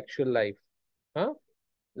your actual life? Huh?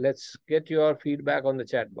 Let's get your feedback on the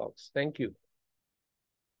chat box. Thank you.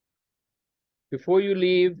 Before you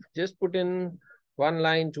leave, just put in 1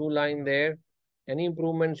 line, 2 line there. Any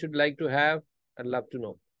improvements you'd like to have, I'd love to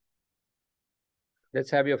know.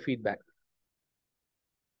 Let's have your feedback.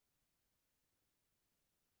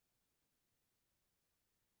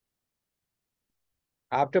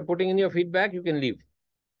 After putting in your feedback, you can leave.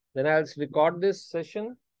 Then I'll record this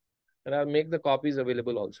session and I'll make the copies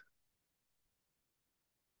available also.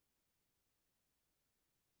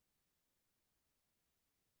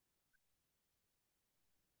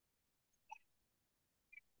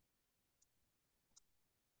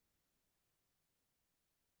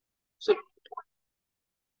 So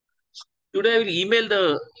today I will email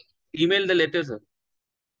the letter, sir.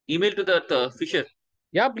 Email to the Fisher.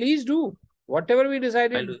 Yeah, please do. Whatever we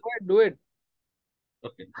decided, do it.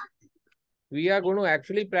 Okay. We are going to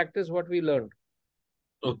actually practice what we learned.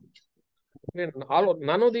 Okay. Okay.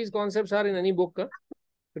 None of these concepts are in any book. Huh?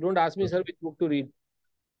 So don't ask me, sir, which book to read.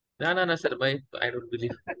 No, sir. I don't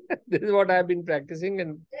believe. This is what I have been practicing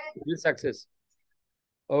and with success.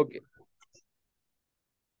 Okay.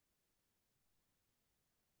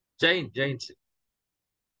 Jai.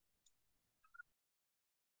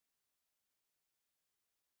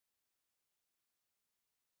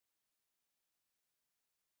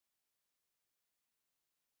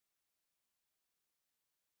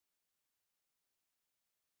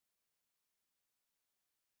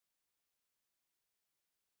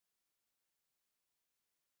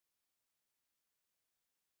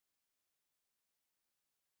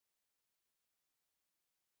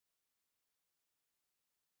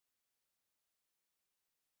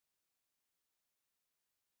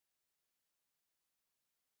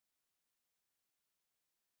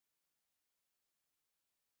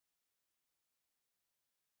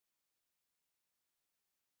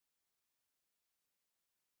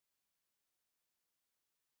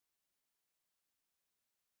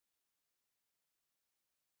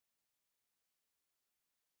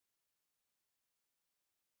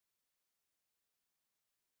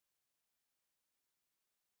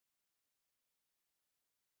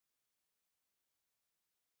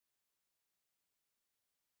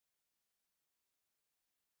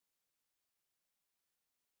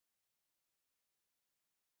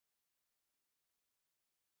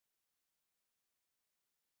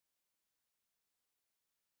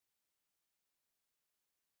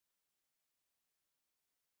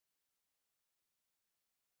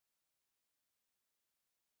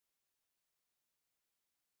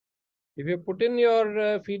 If you put in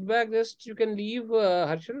your feedback, just you can leave,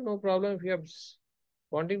 Harshal, no problem. If you have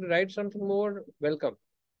wanting to write something more, welcome.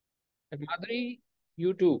 And Madhuri,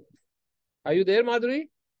 you too. Are you there, Madhuri?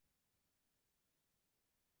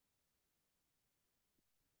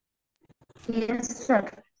 Yes, sir.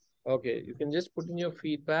 Okay, you can just put in your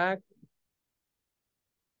feedback.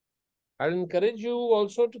 I'll encourage you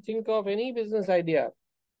also to think of any business idea.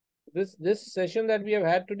 This session that we have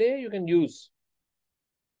had today, you can use.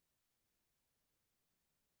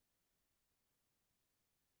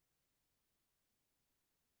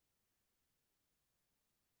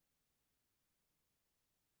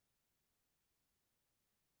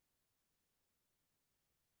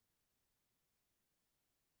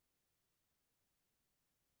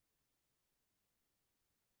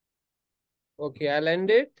 Okay, I'll end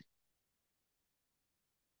it.